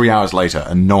back 3 hours later,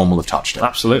 and no one will have touched it.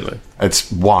 Absolutely.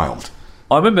 It's wild.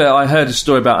 I remember I heard a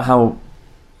story about how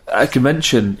at a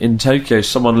convention in Tokyo,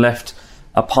 someone left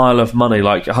a pile of money,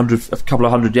 like a couple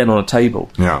of hundred yen on a table.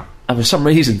 Yeah. And for some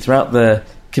reason, throughout the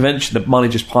convention, the money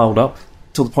just piled up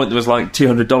till the point there was like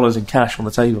 $200 in cash on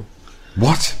the table.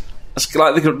 What? It's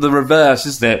like the reverse,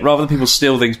 isn't it? Rather than people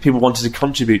steal things, people wanted to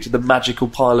contribute to the magical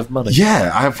pile of money.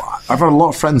 Yeah, I've had a lot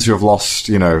of friends who have lost,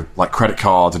 you know, like credit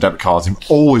cards or debit cards, and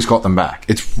always got them back.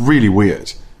 It's really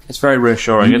weird. It's very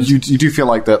reassuring. You do feel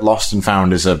like that lost and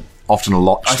found is often a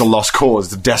lost cause,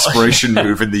 the desperation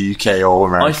move in the UK or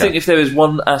America. I think if there was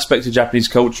one aspect of Japanese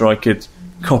culture I could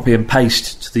copy and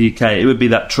paste to the UK, it would be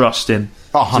that trust in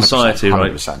 100%, society,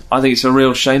 100%. Right? I think it's a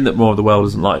real shame that more of the world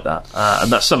isn't like that,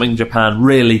 and that's something Japan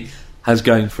really has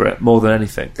going for it more than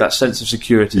anything. That sense of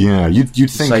security. Yeah, you'd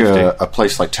think a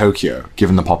place like Tokyo,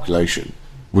 given the population,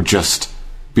 would just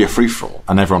be a free-for-all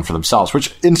and everyone for themselves,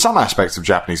 which in some aspects of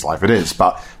Japanese life it is,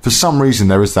 but for some reason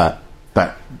there is that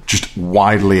just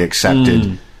widely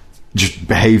accepted just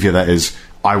behaviour that is,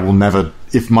 I will never,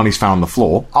 if money's found on the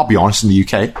floor, I'll be honest, in the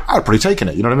UK, I would probably taken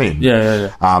it, you know what I mean?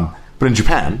 Yeah. But in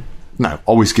Japan, no,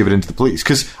 always give it into the police,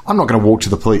 because I'm not going to walk to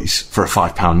the police for a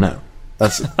 £5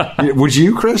 note. Would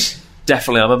you, Chris?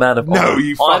 Definitely, I'm a man of honour.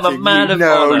 No, I'm a man of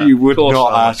honour. No, you would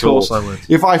not at all. Of course I would.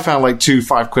 If I found like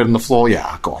 5 quid on the floor,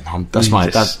 yeah, go on. That's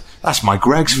my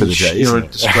Greg's for the day. You're a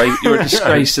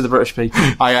disgrace to the British people.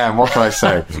 I am. What can I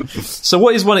say? So,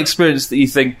 what is one experience that you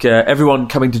think everyone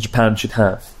coming to Japan should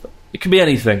have? It can be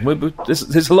anything.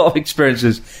 There's a lot of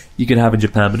experiences you can have in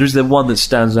Japan, but is there one that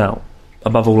stands out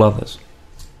above all others?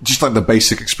 Just like the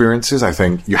basic experiences, I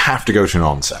think you have to go to an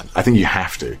onsen. I think you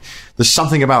have to. There's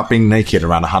something about being naked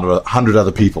around 100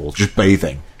 other people, just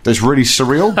bathing, that's really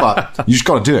surreal, but you just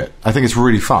got to do it. I think it's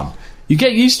really fun. You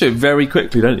get used to it very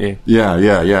quickly, don't you?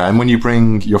 Yeah. And when you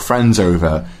bring your friends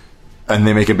over and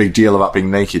they make a big deal about being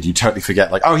naked, you totally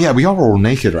forget, like, oh yeah, we are all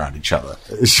naked around each other.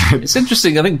 It's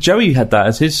interesting. I think Joey had that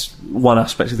as his one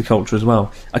aspect of the culture as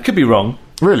well. I could be wrong.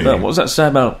 Really? But what does that say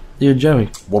about you and Joey?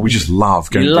 Well, we just love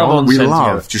going. We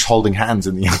love just holding hands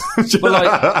in the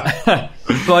air.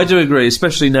 But I do agree,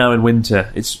 especially now in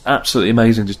winter. It's absolutely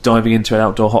amazing just diving into an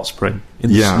outdoor hot spring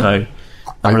in the snow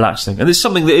and relaxing. And it's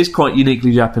something that is quite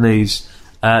uniquely Japanese.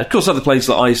 Of course, other places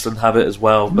like Iceland have it as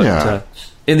well. But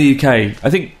in the UK, I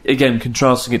think again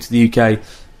contrasting it to the UK,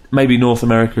 maybe North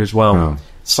America as well.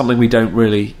 It's something we don't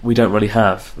really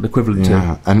have an equivalent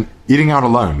to. And eating out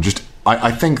alone, just.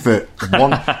 I think that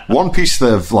one piece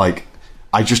of, like,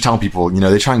 I just tell people,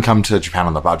 they try and come to Japan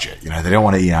on the budget. They don't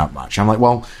want to eat out much. I'm like,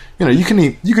 well, you can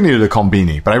eat at a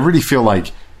konbini, but I really feel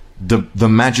like the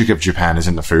magic of Japan is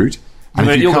in the food. And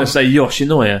you're going to say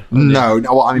Yoshinoya? No,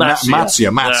 well, I mean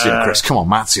Matsuya, Chris. Come on,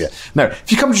 Matsuya. No,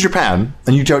 if you come to Japan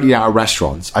and you don't eat out at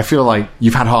restaurants, I feel like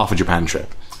you've had half a Japan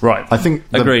trip. Right. I think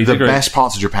the best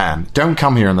parts of Japan, don't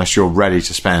come here unless you're ready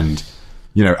to spend.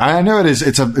 I know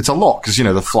it's a lot because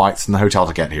the flights and the hotel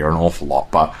to get here are an awful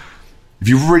lot. But if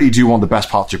you really do want the best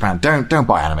part of Japan, don't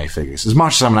buy anime figures. As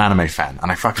much as I'm an anime fan and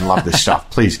I fucking love this stuff,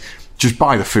 please just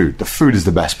buy the food. The food is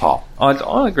the best part.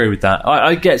 I agree with that.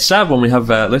 I get sad when we have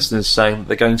listeners saying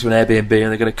they're going to an Airbnb and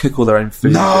they're going to cook all their own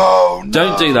food. Don't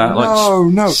do that.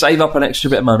 No. Save up an extra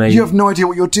bit of money. You have no idea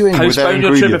what you're doing. Postpone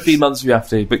your trip a few months if you have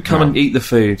to, but come and eat the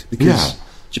food because.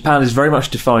 Japan is very much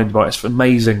defined by its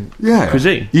amazing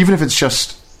cuisine. Even if it's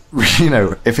just,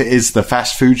 if it is the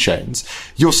fast food chains,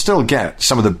 you'll still get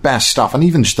some of the best stuff, and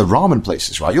even just the ramen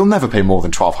places, right? You'll never pay more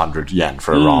than 1,200 yen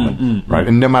for a ramen, right?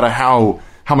 And no matter how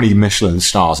many Michelin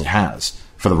stars it has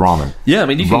for the ramen. Yeah, I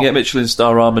mean, you can get Michelin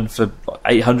star ramen for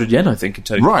 800 yen, I think, in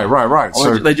Tokyo. Right.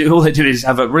 So all they do is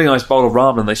have a really nice bowl of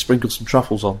ramen and they sprinkle some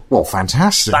truffles on. Well,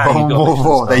 fantastic.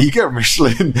 There you go.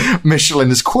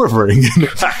 Michelin is quivering.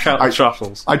 Back out the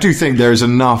truffles. I do think there is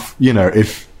enough,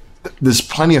 if there's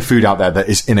plenty of food out there that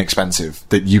is inexpensive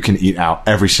that you can eat out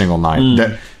every single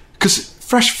night. Because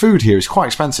fresh food here is quite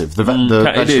expensive. The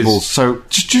vegetables. So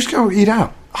just go eat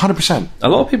out. 100%. A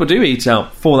lot of people do eat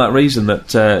out for that reason,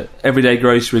 that everyday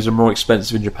groceries are more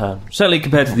expensive in Japan. Certainly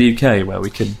compared to the UK, where we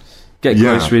can get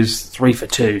groceries 3 for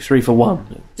 2, 3 for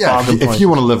 1. Yeah, if you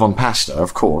want to live on pasta,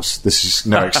 of course, this is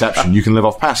no exception. You can live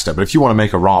off pasta. But if you want to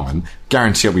make a ramen,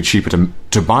 guarantee it'll be cheaper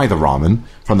to buy the ramen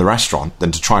from the restaurant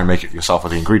than to try and make it yourself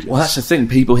with the ingredients. Well, that's the thing.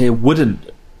 People here wouldn't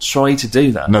try to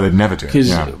do that. No, they'd never do it. Because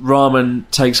ramen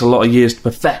takes a lot of years to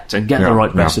perfect and get the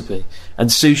right recipe. And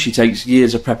sushi takes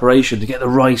years of preparation to get the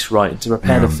rice right and to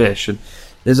prepare the fish. And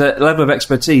there's a level of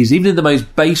expertise, even in the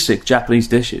most basic Japanese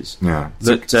dishes, that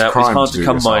it's hard to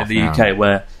come by in the UK,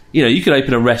 where you could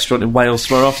open a restaurant in Wales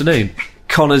tomorrow afternoon.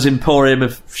 Connor's Emporium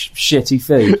of shitty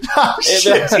food.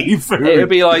 Shitty food. It would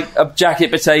be like a jacket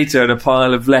potato and a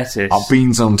pile of lettuce.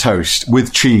 Beans on toast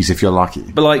with cheese if you're lucky.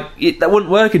 But that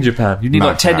wouldn't work in Japan. You need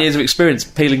 10 years of experience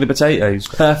peeling the potatoes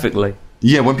perfectly.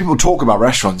 Yeah, when people talk about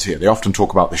restaurants here, they often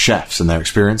talk about the chefs and their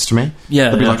experience to me. Yeah,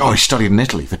 they'll be like, he studied in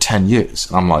Italy for 10 years.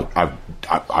 And I'm like,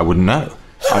 I wouldn't know.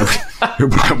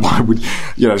 Why would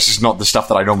it's just not the stuff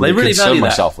that I normally concern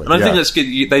myself with. And I think that's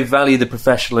good. They value the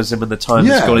professionalism and the time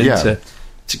that's gone into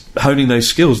honing those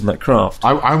skills in that craft.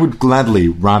 I would gladly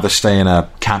rather stay in a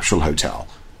capsule hotel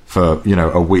for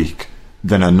a week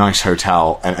than a nice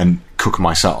hotel and cook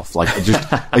myself.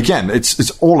 Again,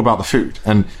 it's all about the food.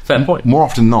 And fair point. More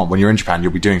often than not, when you're in Japan,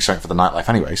 you'll be doing something for the nightlife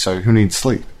anyway. So who needs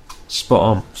sleep? Spot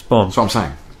on. That's what I'm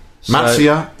saying.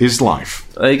 Matsuya is life.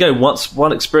 There you go.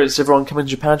 One experience everyone coming to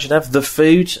Japan should have: the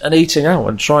food and eating out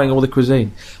and trying all the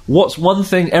cuisine. What's one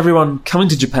thing everyone coming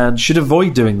to Japan should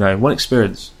avoid doing, though? One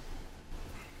experience.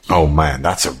 Oh man,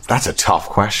 that's a tough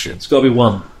question. It's got to be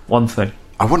one thing.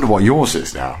 I wonder what yours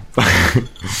is now.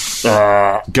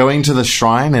 Going to the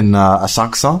shrine in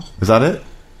Asakusa, is that it?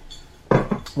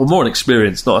 Well, more an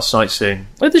experience, not a sightseeing.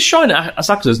 The shrine at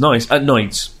Asakusa is nice at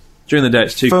night. During the day,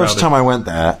 it's too crowded. First time I went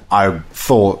there, I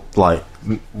thought,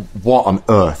 what on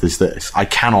earth is this? I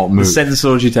cannot move. The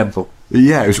Sensoji Temple.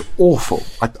 Yeah, it was awful.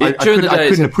 I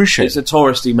couldn't appreciate it. It's a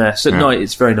touristy mess. At night,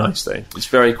 it's very nice, though. It's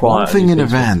very quiet. One thing in a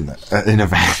van.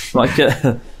 Like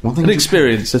an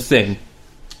experience, a thing.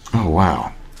 Oh,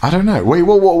 wow. I don't know. Wait,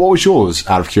 what was yours,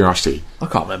 out of curiosity? I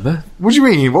can't remember. What do you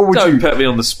mean? Don't put me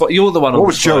on the spot. You're the one on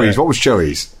the spot. What was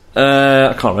Joey's?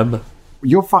 I can't remember.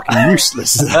 You're fucking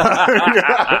useless.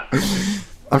 I'm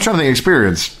trying to think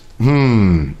experience.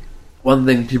 One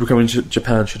thing people coming to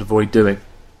Japan should avoid doing.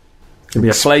 Can be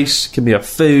a place, can be a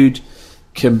food,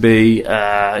 can be,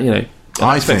 aspect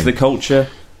of the culture.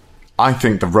 I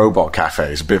think the Robot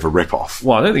Cafe is a bit of a rip-off.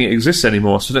 Well, I don't think it exists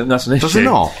anymore, so I don't think that's an issue. Does it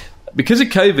not? Because of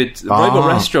COVID, the Robot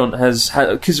Restaurant has had...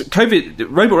 Because COVID,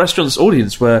 Robot Restaurant's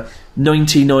audience were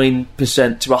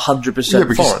 99% to 100% Yeah,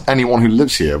 because foreign. anyone who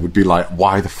lives here would be like,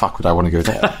 why the fuck would I want to go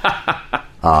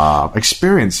there?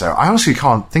 Experience, though. I honestly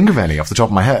can't think of any off the top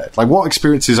of my head. Like, what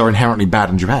experiences are inherently bad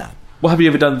in Japan? Well, have you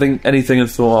ever done anything and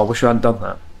thought, I wish I hadn't done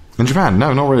that? In Japan?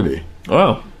 No, not really.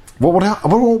 Oh. What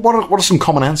are some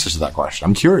common answers to that question?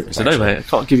 I'm curious. I don't know, mate. I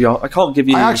can't give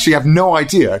you... I actually have no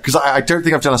idea, because I don't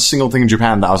think I've done a single thing in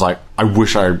Japan that I was like, I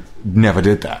wish I never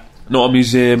did that. Not a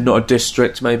museum, not a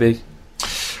district, maybe?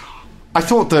 I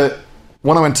thought that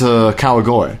when I went to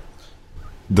Kawagoe,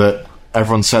 that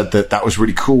everyone said that was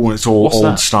really cool and it's all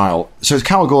old style. So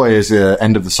Kawagoe is the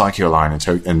end of the Saikyo line in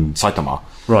Saitama.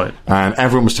 Right. And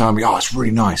everyone was telling me, it's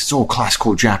really nice. It's all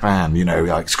classical Japan,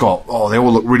 like it's got, they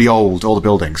all look really old, all the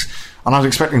buildings. And I was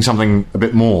expecting something a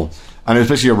bit more. And it was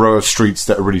basically a row of streets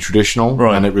that are really traditional.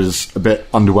 Right. And it was a bit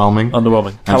underwhelming.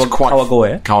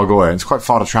 Kawagoe. Kawagoe. And it's quite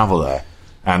far to travel there.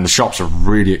 And the shops are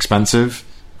really expensive.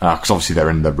 Because obviously they're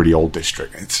in the really old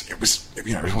district. It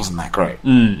wasn't that great.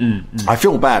 I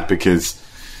feel bad because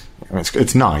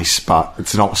it's nice, but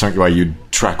it's not something where you'd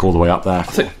trek all the way up there.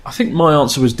 I think my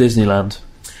answer was Disneyland.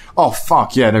 Oh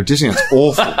fuck yeah! No, Disneyland's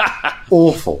awful,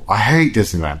 awful. I hate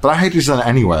Disneyland, but I hate Disneyland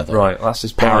anywhere. Though. Right, that's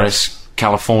just Paris,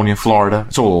 California, Florida.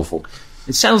 It's all awful.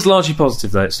 It sounds largely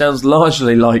positive though. It sounds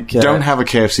largely like don't have a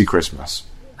KFC Christmas.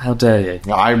 How dare you?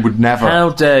 I would never.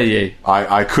 How dare you?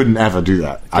 I couldn't ever do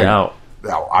that. Get out.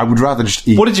 I would rather just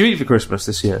eat. What did you eat for Christmas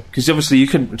this year? Because obviously you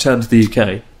couldn't return to the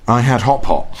UK. I had hot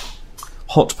pot.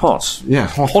 Hot pot? Yeah,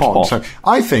 hot pot. So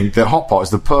I think that hot pot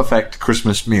is the perfect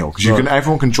Christmas meal because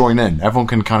everyone can join in. Everyone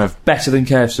can kind of... Better than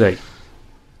KFC?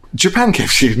 Japan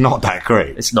KFC is not that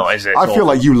great. It's not, is it? I feel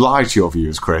like you lie to your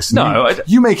viewers, Chris. No.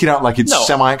 You make it out like it's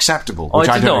semi-acceptable, which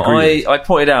I don't agree with. I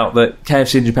pointed out that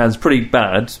KFC in Japan is pretty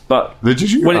bad, but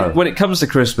did you? When it comes to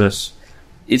Christmas...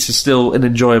 It's still an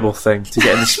enjoyable thing to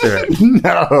get in the spirit.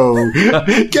 No.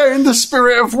 Get in the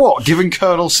spirit of what? Giving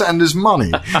Colonel Sanders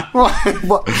money?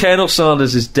 what? Colonel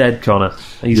Sanders is dead, Connor.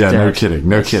 He's dead. No kidding.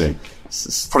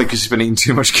 Probably because he's been eating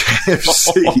too much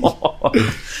KFC.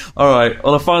 All right,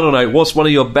 on a final note, what's one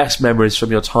of your best memories from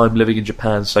your time living in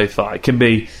Japan so far? It can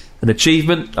be an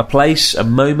achievement, a place, a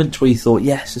moment where you thought,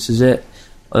 yes, this is it.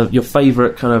 Your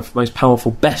favourite, kind of most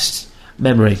powerful, best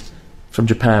memory from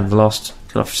Japan the last...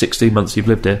 kind of 16 months you've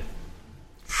lived here.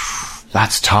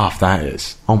 That's tough, that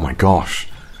is. Oh my gosh.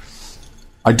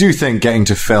 I do think getting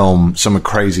to film some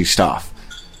crazy stuff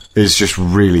is just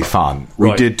really fun.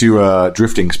 We did do a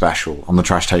drifting special on the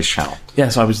Trash Taste channel.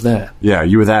 Yes, I was there. Yeah,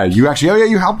 you were there. You actually,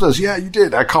 you helped us. Yeah, you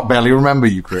did. I can't barely remember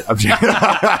you, Chris.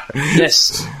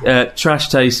 Yes, Trash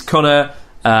Taste, Connor,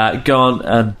 Gon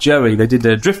and Joey, they did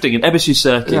drifting in Ebisu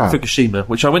Circuit in Fukushima,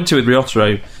 which I went to with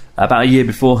Ryotaro about a year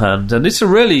beforehand, and it's a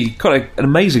really quite an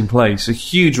amazing place, a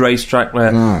huge racetrack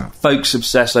where folks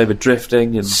obsess over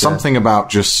drifting and something about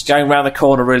just going around the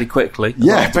corner really quickly.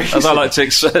 As I like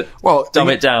to dumb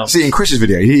it down. See, in Chris's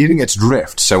video, he didn't get to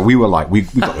drift, so we were like, we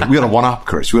got to one up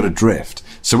Chris. We got to drift,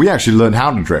 so we actually learned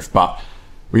how to drift, but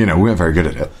we weren't very good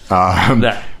at it.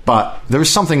 But there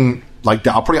was something like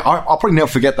that. I'll probably never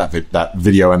forget that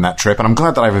video and that trip, and I'm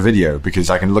glad that I have a video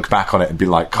because I can look back on it and be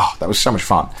like, God, that was so much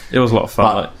fun. It was a lot of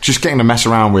fun. But just getting to mess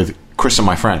around with Chris and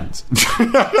my friends.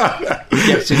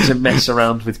 Getting to mess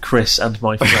around with Chris and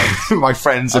my friends. My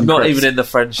friends I'm and not Chris. even in the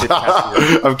friendship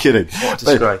category. I'm kidding. What a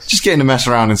disgrace. Just getting to mess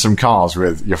around in some cars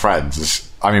with your friends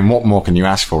is, what more can you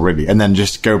ask for, really? And then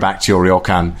just go back to your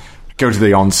ryokan, go to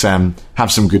the onsen,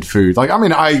 have some good food. I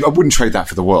wouldn't trade that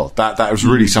for the world. That was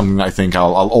really something that I think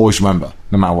I'll always remember,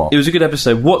 no matter what. It was a good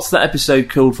episode. What's that episode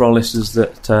called for our listeners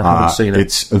that haven't seen it?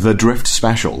 It's the Drift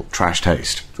Special Trash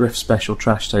Taste. Drift Special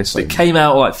Trash Taste. It came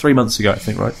out like 3 months ago, I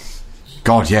think, right?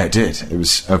 God, yeah, it did. It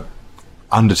was an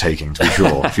undertaking, to be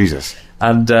sure. Jesus.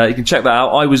 And you can check that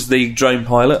out. I was the drone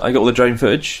pilot. I got all the drone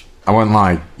footage. I won't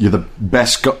lie, you're the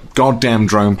best goddamn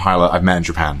drone pilot I've met in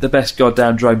Japan. The best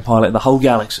goddamn drone pilot in the whole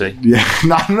galaxy. Yeah,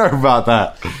 I don't know about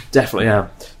that. Definitely am.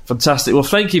 Fantastic. Well,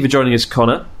 thank you for joining us,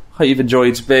 Connor. Hope you've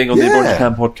enjoyed being on the Abroad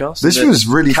Japan podcast. This was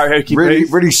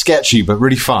really sketchy, but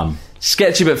really fun.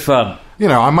 Sketchy, but fun.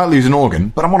 I might lose an organ,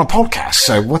 but I'm on a podcast,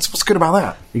 so what's good about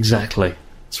that? Exactly.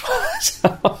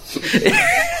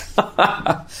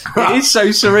 It is so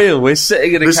surreal. We're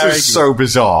sitting in a karaoke. This is so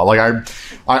bizarre.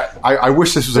 I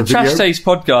wish this was a video. Trash Taste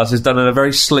podcast is done in a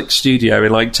very slick studio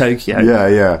in like Tokyo.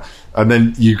 Yeah. And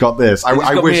then you got this. I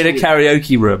got wish me in a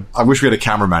karaoke room. I wish we had a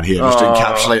cameraman here just to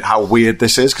encapsulate how weird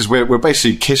this is, because we're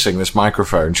basically kissing this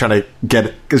microphone, trying to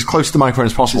get as close to the microphone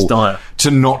as possible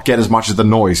to not get as much of the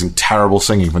noise and terrible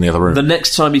singing from the other room. The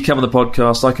next time you come on the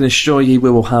podcast, I can assure you we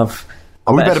will have...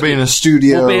 we better be in a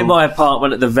studio. We'll be in my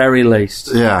apartment at the very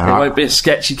least. Yeah. It won't be a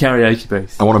sketcy karaoke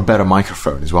booth. I want a better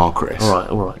microphone as well, Chris.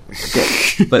 All right.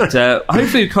 Okay. But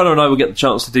hopefully Connor and I will get the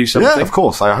chance to do something. Yeah, of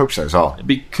course. I hope so as well. It'd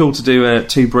be cool to do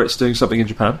two Brits doing something in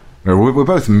Japan. We're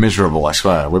both miserable, I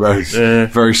swear. We're both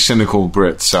very cynical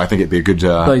Brits, so I think it'd be a good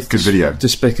video.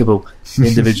 Despicable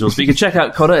individuals. But you can check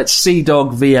out Connor at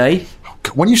CDogVA.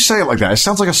 When you say it like that, it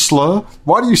sounds like a slur.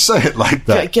 Why do you say it like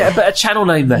that? Get a better channel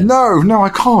name then. No, I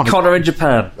can't. Connor in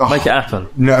Japan. Make it happen.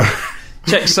 No.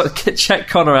 Check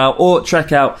Connor out, or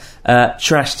check out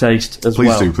Trash Taste as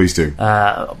well. Please do.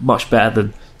 Much better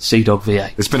than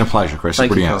CDogVA. It's been a pleasure, Chris.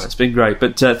 Thank you, Connor. It's been great.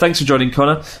 But thanks for joining,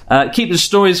 Connor. Keep the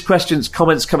stories, questions,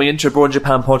 comments coming into Abroad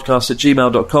Japan podcast at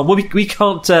gmail.com. Well, we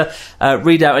can't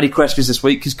read out any questions this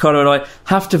week because Connor and I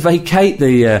have to vacate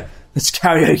the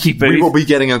karaoke booth. We will be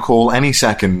getting a call any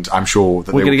second, I'm sure.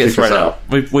 That we're going to get thrown out.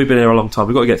 We've been here a long time.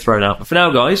 We've got to get thrown out. But for now,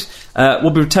 guys,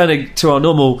 we'll be returning to our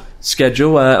normal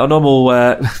schedule, our normal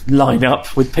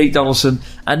lineup with Pete Donaldson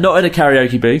and not in a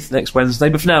karaoke booth next Wednesday.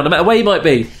 But for now, no matter where you might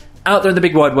be, out there in the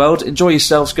big wide world, enjoy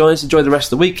yourselves, guys. Enjoy the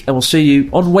rest of the week. And we'll see you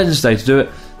on Wednesday to do it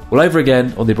all over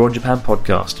again on the Abroad Japan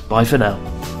podcast. Bye for now.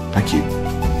 Thank you.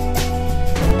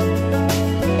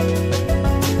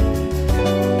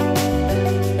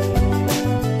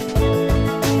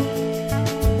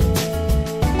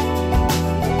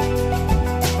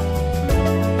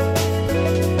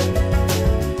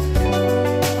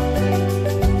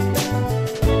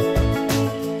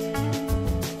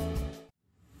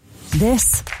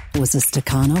 This was a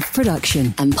Stakhanov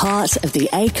production and part of the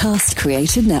Acast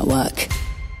Creative Network.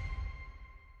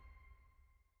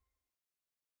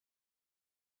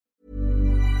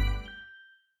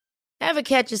 Ever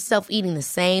catch yourself eating the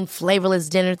same flavorless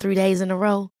dinner 3 days in a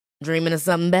row? Dreaming of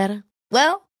something better?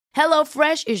 Well,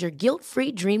 HelloFresh is your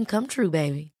guilt-free dream come true,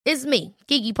 baby. It's me,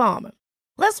 Keke Palmer.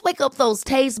 Let's wake up those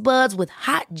taste buds with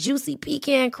hot, juicy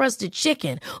pecan-crusted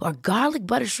chicken or garlic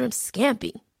butter shrimp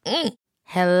scampi.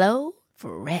 Hello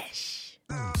Fresh.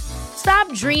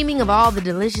 Stop dreaming of all the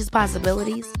delicious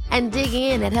possibilities and dig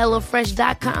in at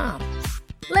HelloFresh.com.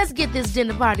 Let's get this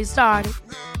dinner party started.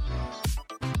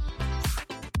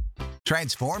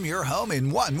 Transform your home in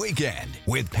one weekend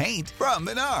with paint from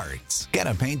Menards. Get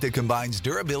a paint that combines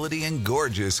durability and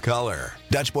gorgeous color.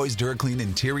 Dutch Boys DuraClean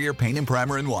Interior Paint and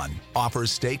Primer in One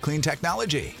offers Stay Clean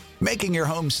technology, making your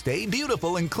home stay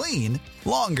beautiful and clean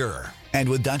longer. And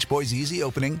with Dutch Boy's easy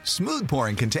opening, smooth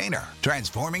pouring container,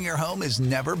 transforming your home has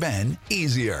never been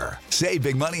easier. Save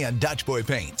big money on Dutch Boy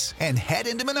paints and head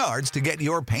into Menards to get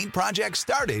your paint project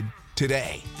started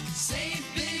today. Save